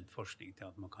 anvendt forskning til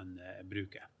at man kan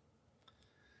bruke.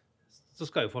 Så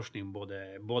skal jo forskning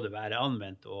både være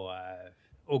anvendt og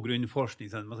grunnforskning.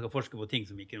 Sånn. Man skal forske på ting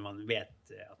som ikke man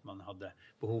vet at man hadde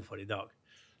behov for i dag,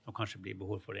 og kanskje blir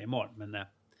behov for det i morgen.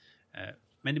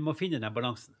 Men de må finne den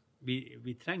balansen.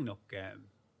 Vi trenger nok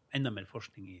enda mer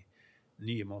forskning i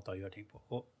nye måter å gjøre ting på.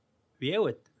 Og vi er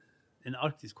jo en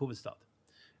arktisk hovedstad.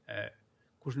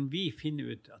 Hvordan vi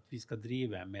finner ut at vi skal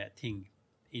drive med ting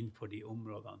innenfor de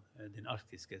områdene, den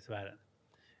arktiske sfæren,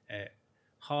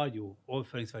 har jo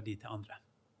overføringsverdi til andre.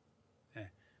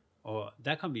 Og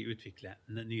der kan vi utvikle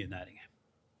nye næringer.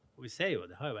 Og vi ser jo,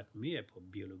 det har jo vært mye på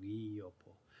biologi og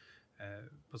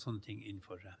på sånne ting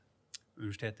innenfor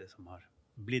universitetet som har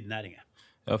blitt næringer.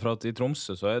 Ja, for at i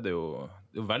Tromsø så er det jo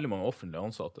veldig mange offentlige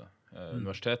ansatte.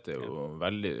 Universitetet er jo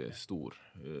veldig stor,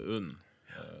 UNN.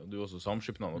 Du er også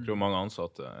samskipnad, og det er jo mange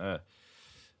ansatte.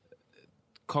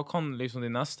 Hva kan liksom de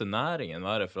neste næringene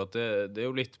være? For at det er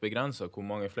jo litt begrenset hvor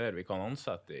mange flere vi kan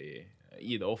ansette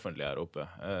i det offentlige her oppe.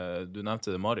 Du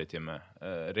nevnte det maritime.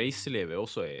 Reiseliv er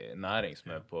også en næring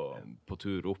som er på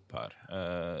tur opp her.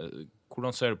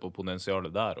 Hvordan ser du på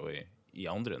potensialet der og i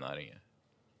andre næringer?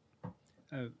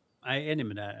 Jeg er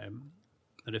enig med deg.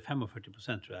 Når det er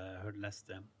 45%, tror jeg har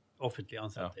lest offentlig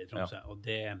ansatte i Tromsø, og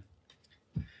det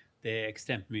er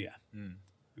ekstremt mye.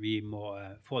 Vi må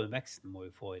få den veksten må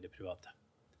vi få i det private.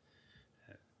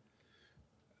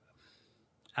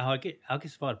 Jeg har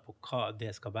ikke svar på hva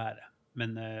det skal være,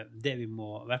 men det vi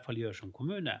må i hvert fall gjøre som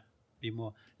kommune, vi må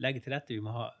legge til rette, vi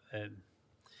må ha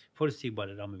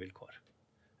forutsigbare rammevilkår.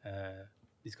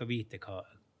 Vi skal vite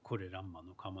hvor er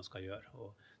rammene og hva man skal gjøre,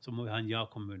 og så må vi ha en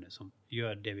ja-kommune som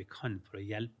gjør det vi kan for å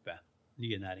hjelpe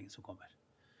nye næringer som kommer.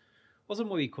 Og så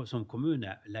må vi som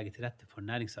kommune legge til rette for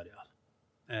næringsareal,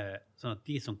 sånn at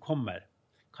de som kommer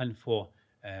kan få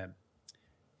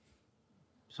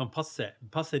som passer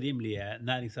rimelige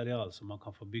næringsareal som man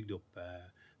kan få bygd opp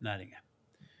næringer.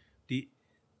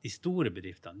 De store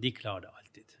bedriftene, de klarer det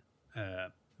alltid.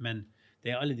 Men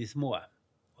det er alle de små,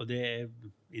 og det er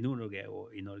i Nord-Norge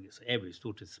og i Norge så er vi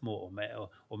stort sett små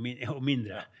og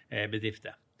mindre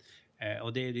bedrifter.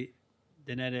 Og det er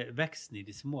den veksten i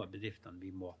de små bedriftene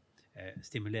vi må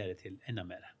stimulere til enda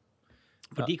mer.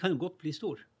 For de kan godt bli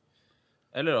store.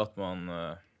 Eller at man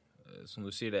som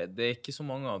du sier, det er ikke så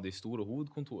mange av de store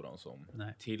hovedkontorene som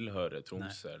tilhører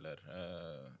Tromsø, eller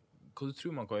hva du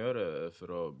tror man kan gjøre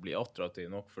for å bli attraktiv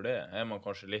nok for det? Er man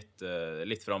kanskje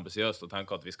litt for ambisiøst og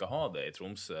tenker at vi skal ha det i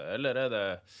Tromsø,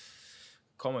 eller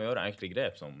kan man gjøre enkle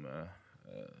grep som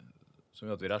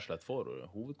gjør at vi rett og slett får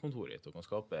hovedkontoret hit og kan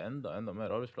skape enda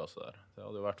mer arbeidsplasser der? Det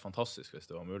hadde jo vært fantastisk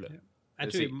hvis det var mulig.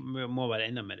 Jeg tror vi må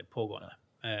være enda mer pågående.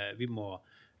 Vi må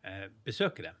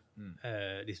besøke dem,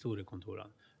 de store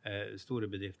kontorene, store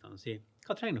bedriftene, og si,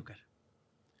 hva trenger dere?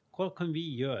 Hva kan vi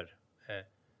gjøre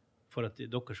for at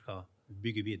dere skal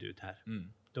bygge videre ut her?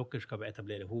 Dere skal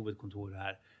etablere hovedkontoret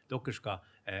her. Dere skal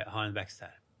ha en vekst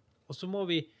her. Og så må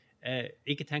vi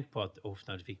ikke tenke på at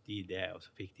snart fikk de det, og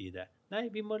så fikk de det. Nei,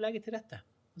 vi må legge til rette.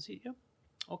 Og si, ja,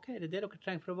 ok, det er det dere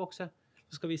trenger for å vokse.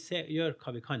 Så skal vi gjøre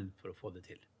hva vi kan for å få det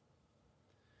til.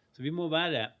 Så vi må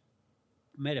være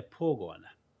mer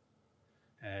pågående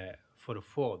for å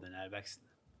få denne veksten.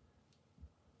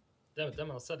 Det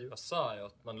man har sett I USA jo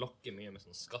at man lokker mye med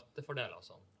sånn skattefordeler og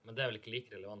sånn, men det vel ikke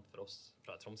like relevant for oss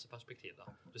fra et Tromsø-perspektiv da.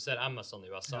 Du ser Amazon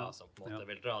I USA som på en måte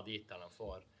vil dra dit der de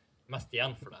får mest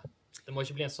igjen for det. Det må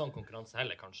ikke bli en sånn konkurranse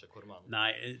heller, kanskje, hvor man...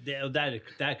 Nei,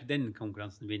 den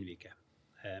konkurransen vinner vi ikke.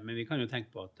 Men vi kan jo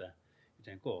tenke på at vi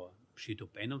trenger ikke å skyte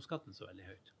opp eiendomsskatten så veldig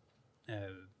høyt.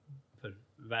 For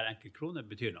hver enkelt krone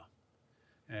betyr noe.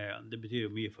 Det betyr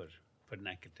jo mye for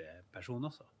den enkelte person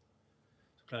også.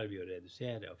 Så klarer vi å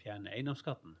redusere og fjerne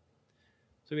eiendomsskatten.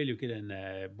 Så vil jo ikke den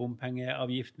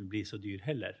bompengeavgiften bli så dyr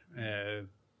heller.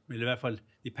 Eller I hvert fall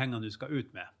de pengene du skal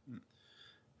ut med.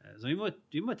 Så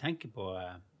vi må tenke på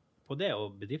det,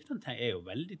 og bedriftene jo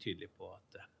veldig tydelige på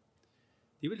at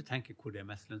de vil tenke hvor det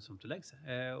mest lønnsomt å legge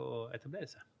seg og etablere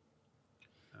seg.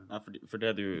 Nei, for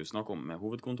det du snakker om med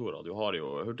hovedkontorer, du har jo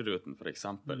Hurtigruten for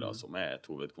eksempel, da, som et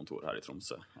hovedkontor her I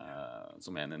Tromsø,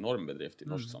 som en enorm bedrift I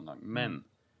norsk sammenheng, men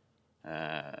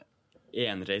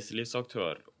en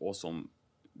reiselivsaktør og som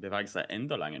beveger seg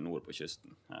enda lenger nord på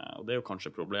kysten. Og det jo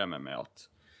kanskje problemet med at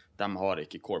de har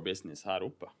ikke core business her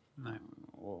oppe. Nei.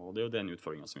 Og det jo den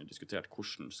utfordringen som vi har diskutert.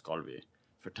 Hvordan skal vi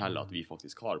fortelle at vi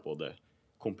faktisk har både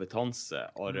kompetanse,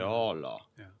 arealer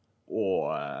og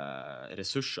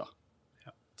ressurser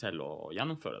til å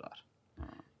gjennomføre det her?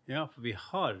 Ja, for vi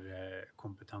har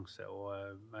kompetanse, og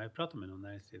jeg har pratet med noen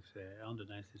andre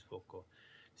næringslivsfolk og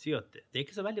sier at det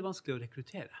ikke så veldig vanskelig å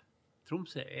rekruttere.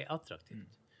 Tromsø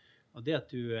attraktivt. Og det at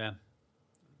du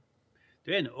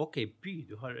en ok by,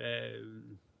 du har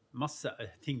masse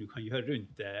ting du kan gjøre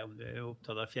rundt, om du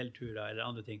opptatt av fjellturer eller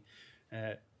andre ting.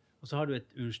 Og så har du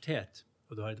et universitet,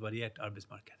 og du har et variert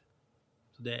arbeidsmarked.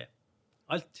 Så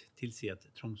alt tilsier at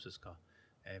Tromsø skal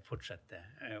fortsette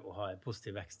å ha en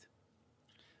positiv vekst.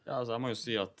 Ja, altså jeg må jo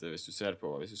si at hvis du ser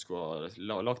på, hvis du skulle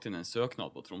ha lagt inn en søknad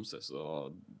på Tromsø,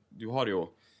 så du har jo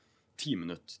 10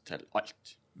 minutter til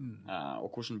alt.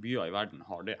 Og hvordan byer I verden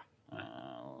har det.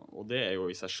 Og det jo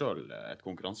I seg selv et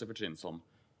konkurransefortrinn som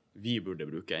vi burde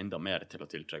bruke enda mer til å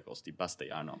tiltrekke oss de beste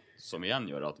hjernene, som igjen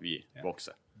gjør at vi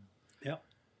vokser. Ja,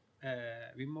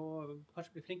 vi må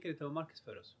kanskje bli flinkere til å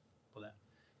markedsføre oss på det.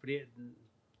 Fordi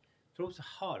Tromsø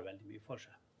har veldig mye for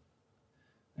seg.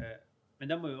 Men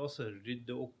da må vi også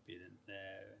rydde opp I den,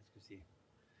 skal vi si,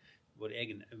 vår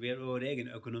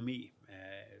egen økonomi,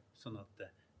 sånn at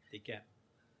det ikke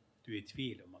du I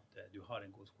tvil om at du har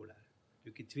en god skole her.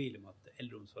 Du ikke I tvil om at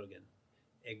eldreomsorgen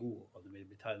god, og du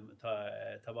vil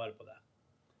ta vare på det.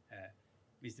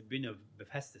 Hvis det begynner å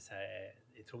befeste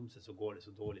seg I Tromsø, så går det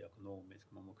så dårlig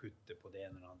økonomisk, man må kutte på det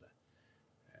ene eller andre.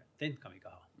 Den kan vi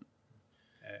ikke ha.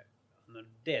 Når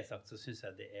det sagt, så synes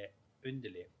jeg det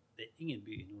underlig. Det ingen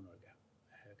by I Nord-Norge,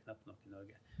 knapt nok I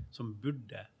Norge, som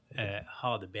burde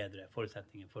ha det bedre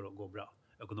forutsetninger for å gå bra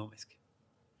økonomisk.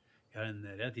 Vi har en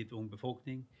relativt ung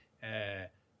befolkning,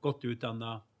 godt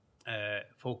utdannet,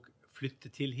 folk flytter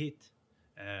til hit.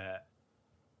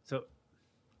 Så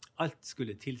alt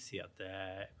skulle tilsi at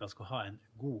man skal ha en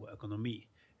god økonomi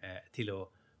til å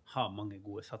ha mange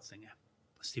gode satsinger.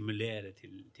 Stimulere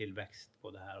til vekst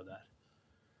både her og der.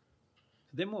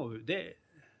 Så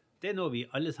det noe vi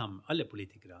alle sammen, alle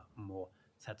politikere, må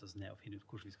sette oss ned og finne ut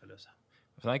hvordan vi skal løse.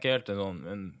 For det ikke helt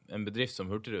en bedrift som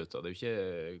Hurtigruta. Det jo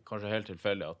ikke kanskje helt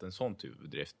tilfeldig at en sånn type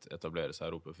bedrift etableres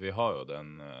her oppe, for vi har jo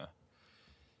den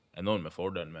enorme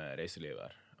fordelen med reiselivet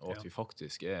her, og at vi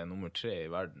faktisk nummer 3 I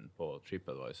verden på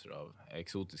TripAdvisor av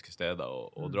eksotiske steder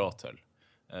å dra til.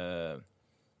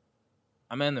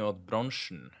 Jeg mener jo at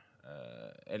bransjen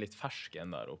litt fersk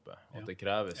enn der oppe, at det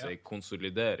kreves en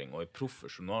konsolidering og en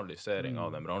profesjonalisering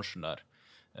av den bransjen der.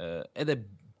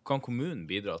 Kan kommunen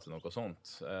bidra til noe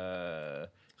sånt?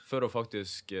 For å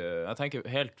faktisk, jeg tenker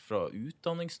helt fra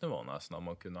utdanningsnivå nesten, at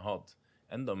man kunne hatt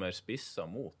enda mer spisset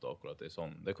mot akkurat det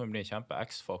sånn. Det kan bli en kjempe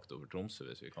X-faktor for Tromsø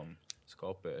hvis vi kan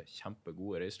skape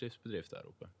kjempegode reiselivsbedrifter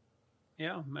der oppe.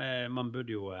 Ja, man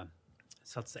burde jo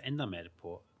satse enda mer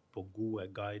på gode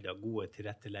guider, gode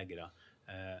tilretteleggere.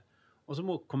 Og så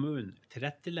må kommunen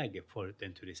tilrettelegge for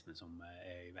den turismen som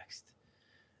I vekst.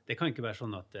 Det kan ikke være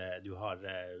sånn at du har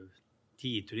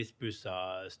 10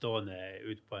 turistbusser stående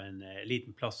ut på en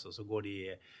liten plass, og så går de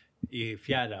I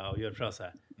fjæra og gjør fra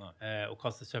seg, og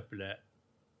kaster søppelet.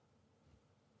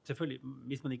 Selvfølgelig,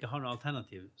 hvis man ikke har noe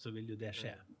alternativ, så vil jo det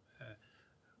skje.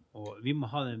 Og vi må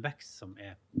ha en vekst som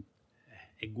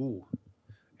god,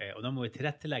 og da må vi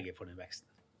tilrettelegge for den veksten.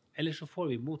 Ellers så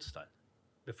får vi motstand.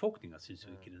 Befolkningen synes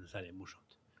jo ikke det særlig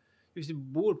morsomt. Hvis du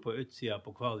bor på utsida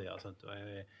på Kvalia, og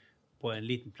på en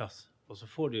liten plass, og så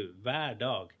får du hver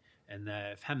dag en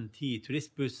 5-10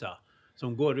 turistbusser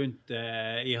som går rundt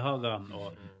I hagen,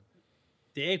 og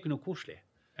det jo ikke noe koselig.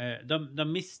 Da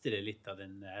mister det litt av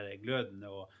den gløden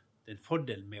og den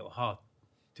fordelen med å ha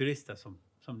turister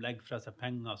som legger fra seg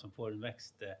penger, som får en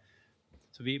vekst.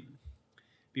 Så vi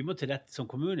må som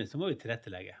kommune så må vi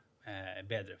tilrettelegge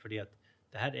bedre, fordi at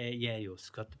det her gir jo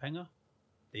skattepenger,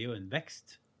 det gir jo en vekst.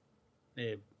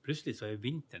 Plutselig så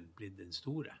vinteren blitt den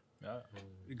store. Ja.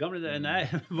 Gamle når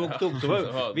jeg vokste opp, så var jo,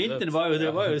 vinteren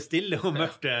var jo stille og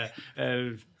mørkt.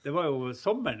 Det var jo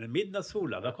sommeren,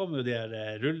 midnattssola. Da kom jo de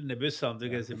her rullende bussene, du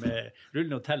kan si, med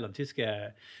rullende hotellene, tyske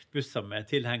busser med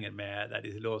tilhenger med der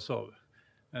de lå og sov.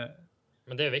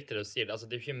 Men det er jo viktig å si, altså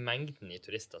det er jo ikke mengden i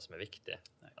turister som er viktig.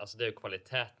 Altså det er jo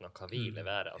kvaliteten av hva vi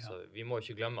leverer. Altså, vi må jo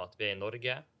ikke glemme at vi er i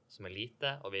Norge, som er lite,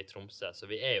 og vi er i Tromsø. Så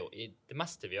vi er jo, i det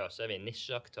meste vi gjør, så er vi en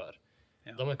nisjeaktør.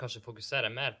 Ja. Da må vi kanskje fokusere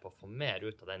mer på å få mer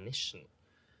ut av den nisjen.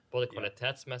 Både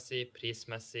kvalitetsmessig,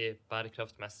 prismessig,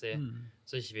 bærekraftmessig.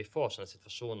 Så ikke vi får sånne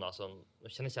situasjoner. Sånn,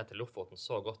 nå kjenner ikke jeg til Lofoten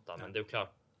så godt da, men det er jo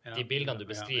klart, de bildene du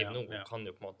beskriver nå, kan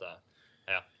jo på en måte,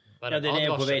 være en den er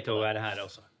jo på vei til å advarsel. være her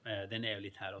også. Den er jo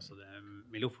litt her også. I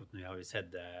Lofoten har vi sett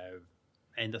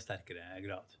enda sterkere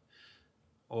grad.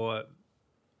 Og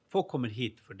folk kommer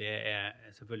hit, for det er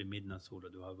selvfølgelig midnattssol,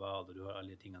 og du har bad, og du har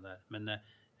alle de tingene der. Men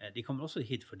de kommer også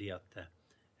hit fordi at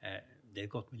det er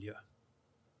et godt miljø.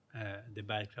 Det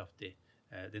er bærekraftig.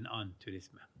 Det er en annen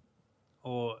turisme.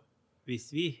 Og hvis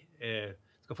vi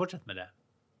skal fortsette med det,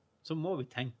 så må vi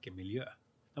tenke miljø.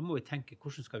 Da må vi tenke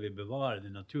hvordan skal vi bevare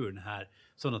den naturen her,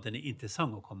 sånn at den er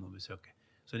interessant å komme og besøke.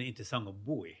 Så den er interessant å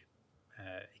bo i,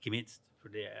 ikke minst. For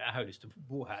jeg har jo lyst til å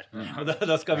bo her. Og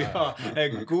da skal vi ha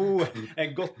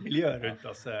en godt miljø rundt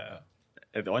oss.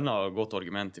 Et annet godt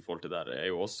argument i forhold til det er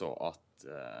jo også at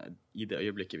i det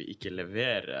øyeblikket vi ikke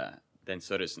leverer den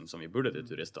servicen som vi burde til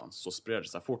turistene, så sprer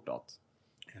det seg fort at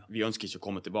vi ønsker ikke å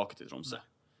komme tilbake til Tromsø.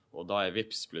 Og da er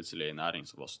Vips plutselig en næring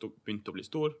som var begynt å bli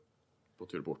stor på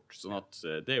tur bort. Sånn at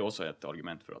det er også et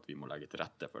argument for at vi må legge til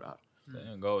rette for det her. Det er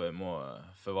en gave vi må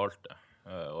forvalte.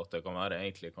 Og at det kan være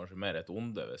egentlig kanskje mer et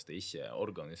onde hvis det ikke er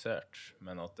organisert,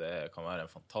 men at det kan være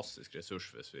en fantastisk ressurs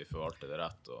hvis vi forvalter det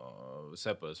rett og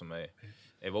ser på det som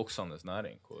en voksende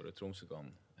næring hvor Tromsø kan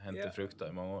hente frukter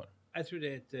i mange år. Jeg tror det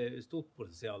er et stort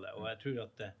potensial, og jeg tror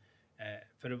at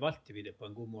forvalter vi det på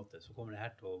en god måte, så kommer det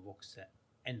her til å vokse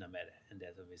enda mer enn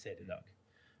det som vi ser i dag.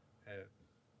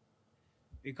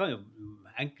 Vi kan jo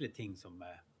enkle ting som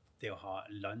det å ha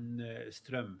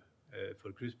landstrøm for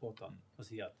cruisebåtene og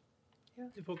si at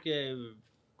du får ikke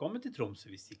komme til Tromsø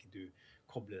hvis ikke du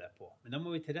kobler deg på. Men da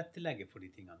må vi tilrettelegge for de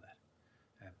tingene der.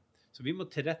 Så vi må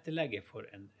tilrettelegge for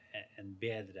et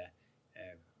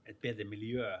bedre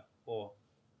miljø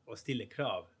og stille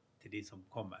krav til de som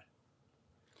kommer.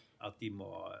 At de må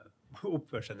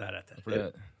oppføre seg deretter. For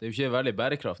det er jo ikke en veldig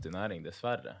bærekraftig næring,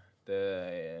 dessverre. Det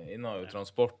inneholder jo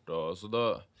transport,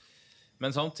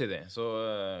 men samtidig så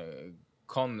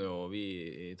kan jo vi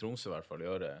i Tromsø i hvert fall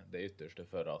gjøre det ytterste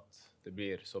for at det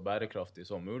blir så bærekraftig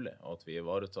som mulig, og at vi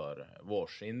ivaretar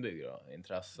vårs innbyggere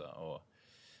interesser, og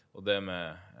det med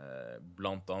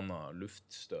blant annet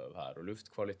luftstøv her, og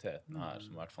luftkvaliteten her,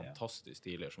 som har vært fantastisk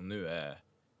tidligere, som nå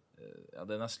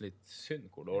det er nesten litt synd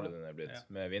hvor dårlig den er blitt,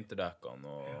 med vinterdekkene,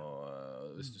 og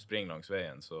hvis du springer langs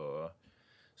veien, så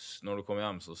når du kommer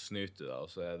hjem, så snyter du deg, og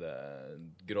så er det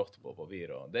grått på papir,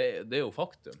 og det er jo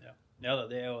faktum. Ja da,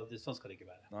 sånn skal det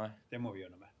ikke være. Nei. Det må vi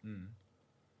gjøre noe med.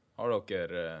 Har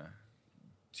dere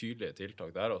tydelige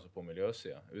tiltak der også på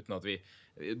miljøsiden, uten at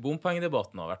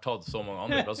bompengedebatten har vært tatt så mange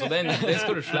andre plasser, så den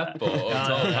skal du slippe å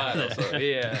ta her. Altså.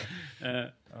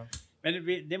 Men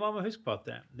det må man huske på at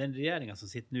den regjeringen som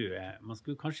sitter nå, man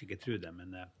skulle kanskje ikke tro det, men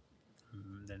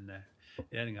den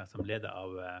regjeringen som leder av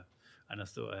Erna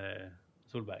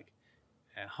Solberg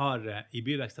har i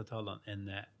byvekstavtalene en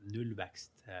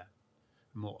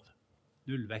nullvekstmål.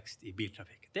 Null vekst i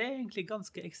biltrafikk. Det er egentlig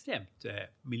ganske ekstremt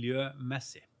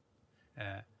miljømessig.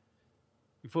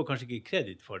 Vi får kanskje ikke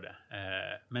kredit for det,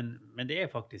 men det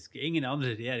er faktisk ingen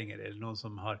andre regjeringer eller noen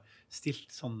som har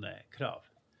stilt sånne krav.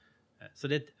 Så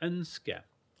det er et ønske,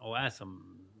 og jeg som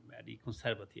er de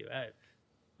konservative,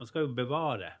 man skal jo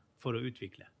bevare for å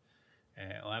utvikle.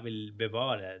 Og jeg vil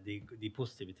bevare de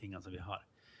positive tingene som vi har.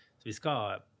 Så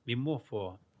vi må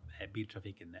få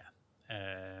biltrafikken ned.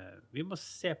 Vi må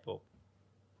se på,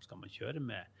 skal man kjøre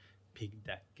med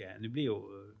piggdekk? Nå blir jo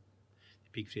de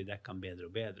piggfrie dekkene bedre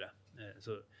og bedre.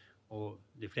 Og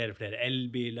det er flere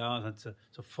elbiler,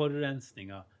 så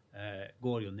forurensningen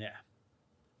går jo ned.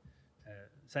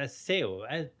 Så jeg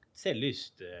ser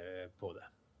lyst på det.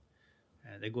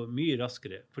 Det går mye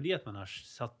raskere, fordi at man har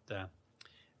satt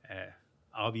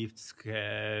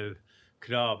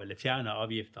avgiftskrav eller fjernet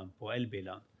avgiftene på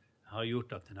elbilene, har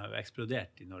gjort at den har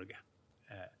eksplodert i Norge.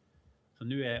 Så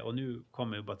nå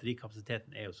kommer jo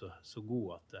batterikapasiteten er jo så god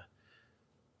at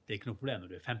det er ikke noe problem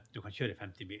når du kan kjøre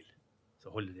 50 bil. så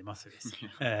holder de massevis.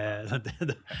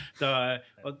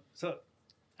 Så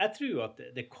jeg tror at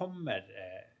det kommer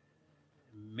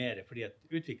mer, fordi at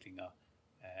utviklingen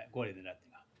går i den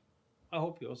retningen. Jeg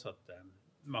håper jo også at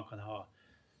man kan ha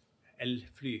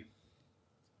elfly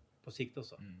på sikt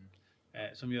også,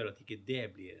 som gjør at ikke det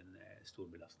blir en stor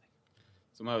belastning.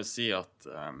 Så må jeg jo si at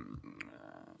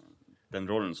den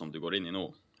rollen som du går inn i nå,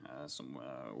 som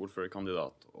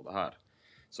ordførerkandidat og det her,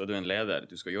 så er du en leder.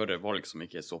 Du skal gjøre valg som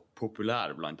ikke er så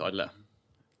populære blant alle.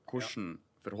 Hvordan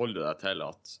forholder du deg til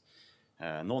at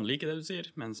noen liker det du sier,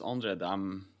 mens andre,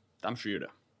 de skyr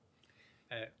det?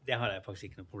 Det har jeg faktisk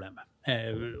ikke noe problem med.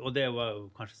 Og det var jo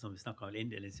kanskje som vi snakket om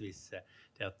innledningsvis,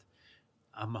 det at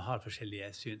man har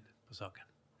forskjellige syn på saken.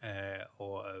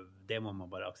 Og det må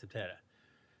man bare akseptere.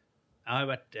 Jeg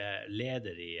har vært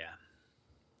leder i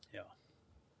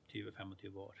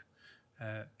 20-25 år.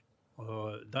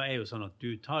 Og da er jo sånn at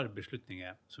du tar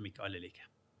beslutninger som ikke alle liker.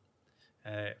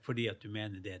 Fordi at du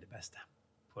mener det er det beste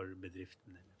for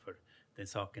bedriften, eller for den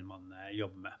saken man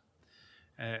jobber med.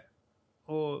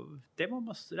 Og det må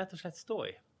man rett og slett stå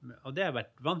i. Og det har jeg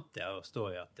vært vant til å stå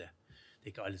i, at det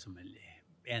er ikke alle som er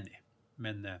enige.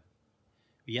 Men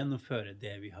vi gjennomfører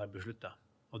det vi har besluttet,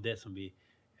 og det som vi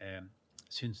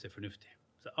synes er fornuftig.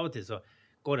 Så av og til så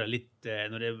går jeg litt,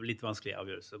 når det er litt vanskelig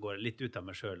avgjørelse, så går jeg litt ut av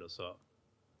meg selv, og så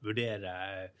vurderer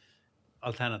jeg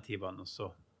alternativene, og så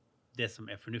det som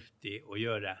er fornuftig å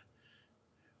gjøre,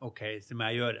 ok, så må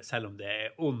jeg gjøre, selv om det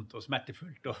er ondt og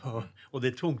smertefullt, og det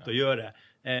er tungt å gjøre,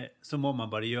 så må man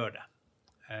bare gjøre det.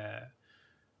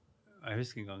 Jeg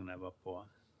husker en gang når jeg var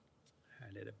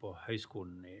på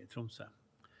høyskolen i Tromsø,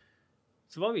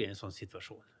 så var vi i en sånn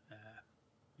situasjon.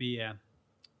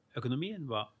 Økonomien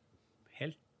var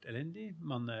helt elendig.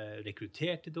 Man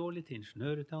rekrutterte dårlig til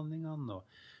ingeniørutdanningene,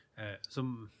 så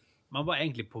man var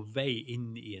egentlig på vei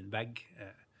inn i en vegg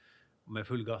med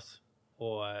full gass.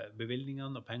 Og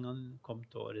bevilgningene og pengene kom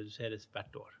til å reduseres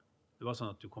hvert år. Det var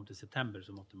sånn at du kom til september,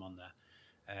 så måtte man,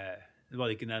 det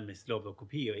var ikke nærmest lov å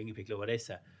kopi, og ingen fikk lov å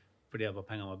reise, fordi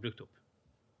pengene var brukt opp,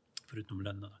 foruten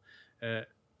lønna.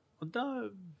 Og da,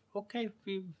 ok,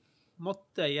 vi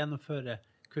måtte gjennomføre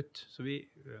kutt, så vi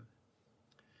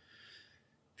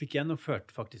fikk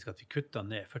gjennomført faktisk at vi kuttet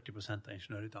ned 40% av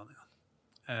ingeniørutdanningene.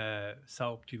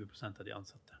 Sa opp 20% av de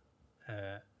ansatte.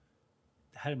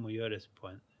 Dette må gjøres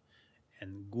på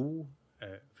en god,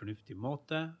 fornuftig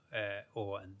måte,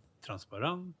 og en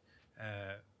transparent.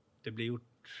 Det ble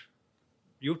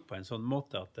gjort på en sånn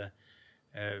måte at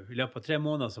i løpet av 3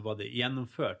 måneder så var det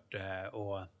gjennomført,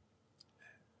 og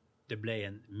det ble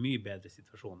en mye bedre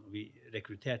situasjon. Vi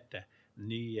rekrutterte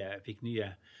fikk nye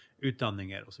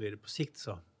utdanninger og så videre. På sikt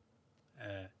så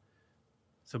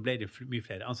ble det mye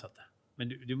flere ansatte. Men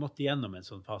du måtte gjennom en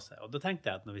sånn fase. Og da tenkte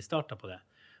jeg at når vi startet på det,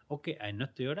 ok, jeg er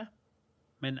nødt til å gjøre det,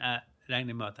 men jeg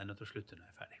regner med at jeg er nødt til å slutte når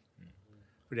jeg er ferdig.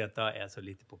 Fordi at da er jeg så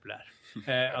lite populær.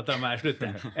 At da må jeg slutte.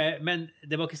 Men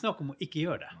det var ikke snakk om å ikke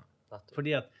gjøre det.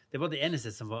 Fordi at det var det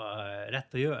eneste som var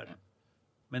rett å gjøre.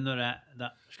 Men når jeg da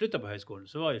sluttet på høyskolen,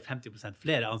 så var vi 50%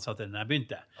 flere ansatte enn jeg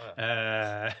begynte.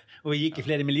 Og vi gikk i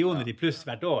flere millioner i pluss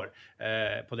hvert år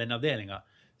på den avdelingen.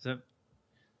 Så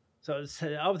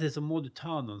av og til så må du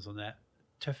ta noen sånne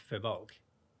tøffe valg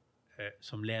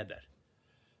som leder.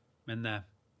 Men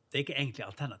det er ikke egentlig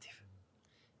alternativ.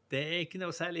 Det er ikke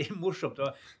noe særlig morsomt.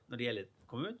 Og når det gjelder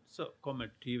kommunen, så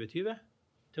kommer 2020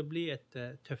 til å bli et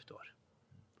tøft år.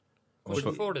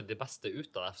 Hvordan får du det beste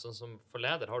ut av det? Sånn som for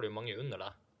leder har du jo mange under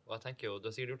deg. Og jeg tenker jo, du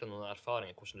har sikkert gjort noen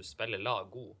erfaringer hvordan du spiller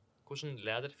lag god. Hvordan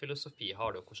lederfilosofi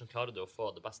har du, og hvordan klarer du å få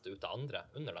det beste ut av andre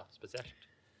under deg, spesielt?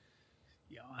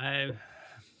 Ja, det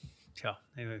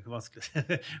er jo ikke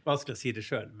vanskelig å si det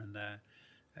selv, men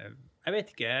jeg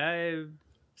vet ikke. Jeg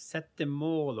setter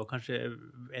mål og kanskje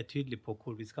er tydelig på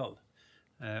hvor vi skal,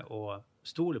 og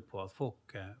stoler på at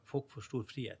folk får stor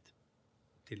frihet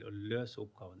til å løse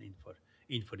oppgaven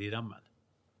innenfor de rammene.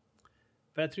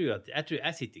 For jeg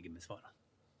sitter ikke med svarene.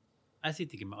 Jeg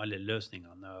sitter ikke med alle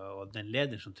løsningene, og den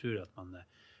lederen som tror at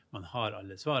man har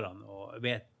alle svarene og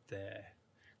vet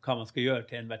hva man skal gjøre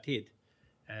til enhver tid,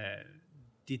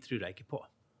 de tror jeg ikke på.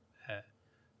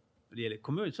 Når det gjelder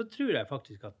kommunen, så tror jeg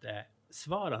faktisk at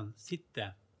svarene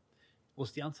sitter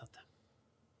hos de ansatte.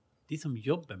 De som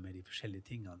jobber med de forskjellige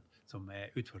tingene som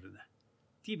er utfordrende,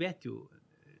 de vet jo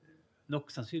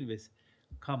nok sannsynligvis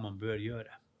hva man bør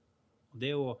gjøre. Og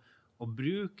det er å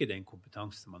bruke den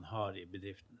kompetansen man har i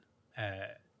bedriften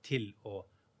til å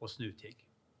snu ting,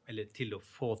 eller til å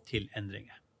få til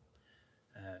endringer.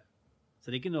 Så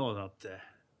det er ikke noe at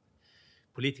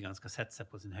politikerne skal sette seg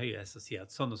på sin høye hest og si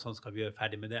at sånn og sånn skal vi gjøre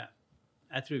ferdig med det.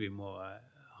 Jeg tror vi må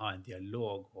ha en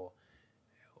dialog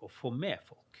og få med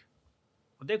folk.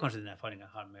 og det kanskje den erfaringen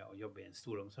jeg har med å jobbe i en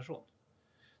stor organisasjon.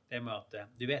 Det med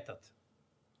at du vet at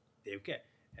det jo ikke,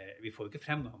 vi får jo ikke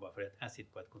fremgang bare fordi at jeg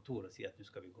sitter på et kontor og sier at nå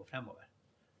skal vi gå fremover.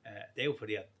 Det jo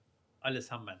fordi at alle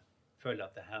sammen føler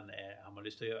at det her har man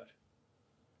lyst til å gjøre.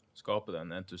 Skape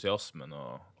den entusiasmen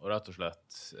og rett og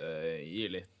slett gi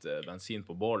litt bensin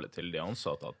på bålet til de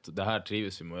ansatte, at det her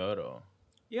trives vi med å gjøre.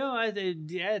 Ja,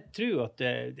 jeg tror at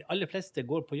de aller fleste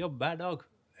går på jobb hver dag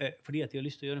fordi at de har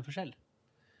lyst til å gjøre en forskjell.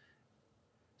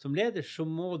 Som leder så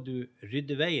må du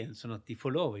rydde veien sånn at de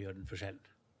får lov å gjøre den forskjellen.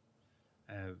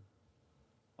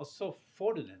 Og så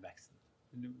får du den veksten.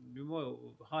 Du må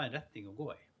jo ha en retning å gå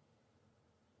i.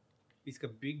 Vi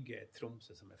skal bygge et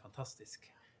Tromsø som fantastisk.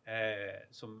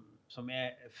 Som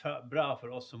bra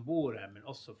for oss som bor her, men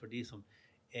også for de som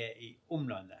i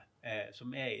omlandet,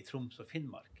 som i Troms og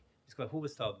Finnmark. Vi skal være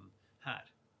hovedstaden her.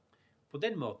 På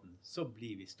den måten så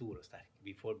blir vi store og sterke.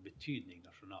 Vi får betydning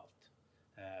nasjonalt.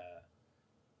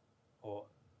 Og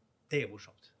det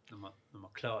morsomt når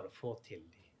man klarer å få til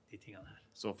de tingene her.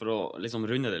 Så for å liksom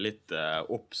runde det litt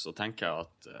opp, så tenker jeg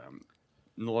at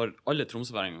når alle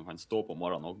tromsøværinger kan stå på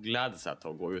morgenen og glede seg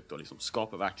til å gå ut og liksom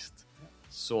skape vekst,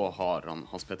 så har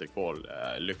Hans Petter Kvål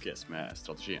lykkes med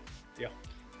strategien. Ja.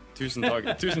 Tusen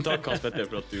takk Hans Petter,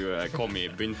 for at du kom i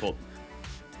Bunnpodden.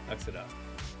 Takk skal du ha.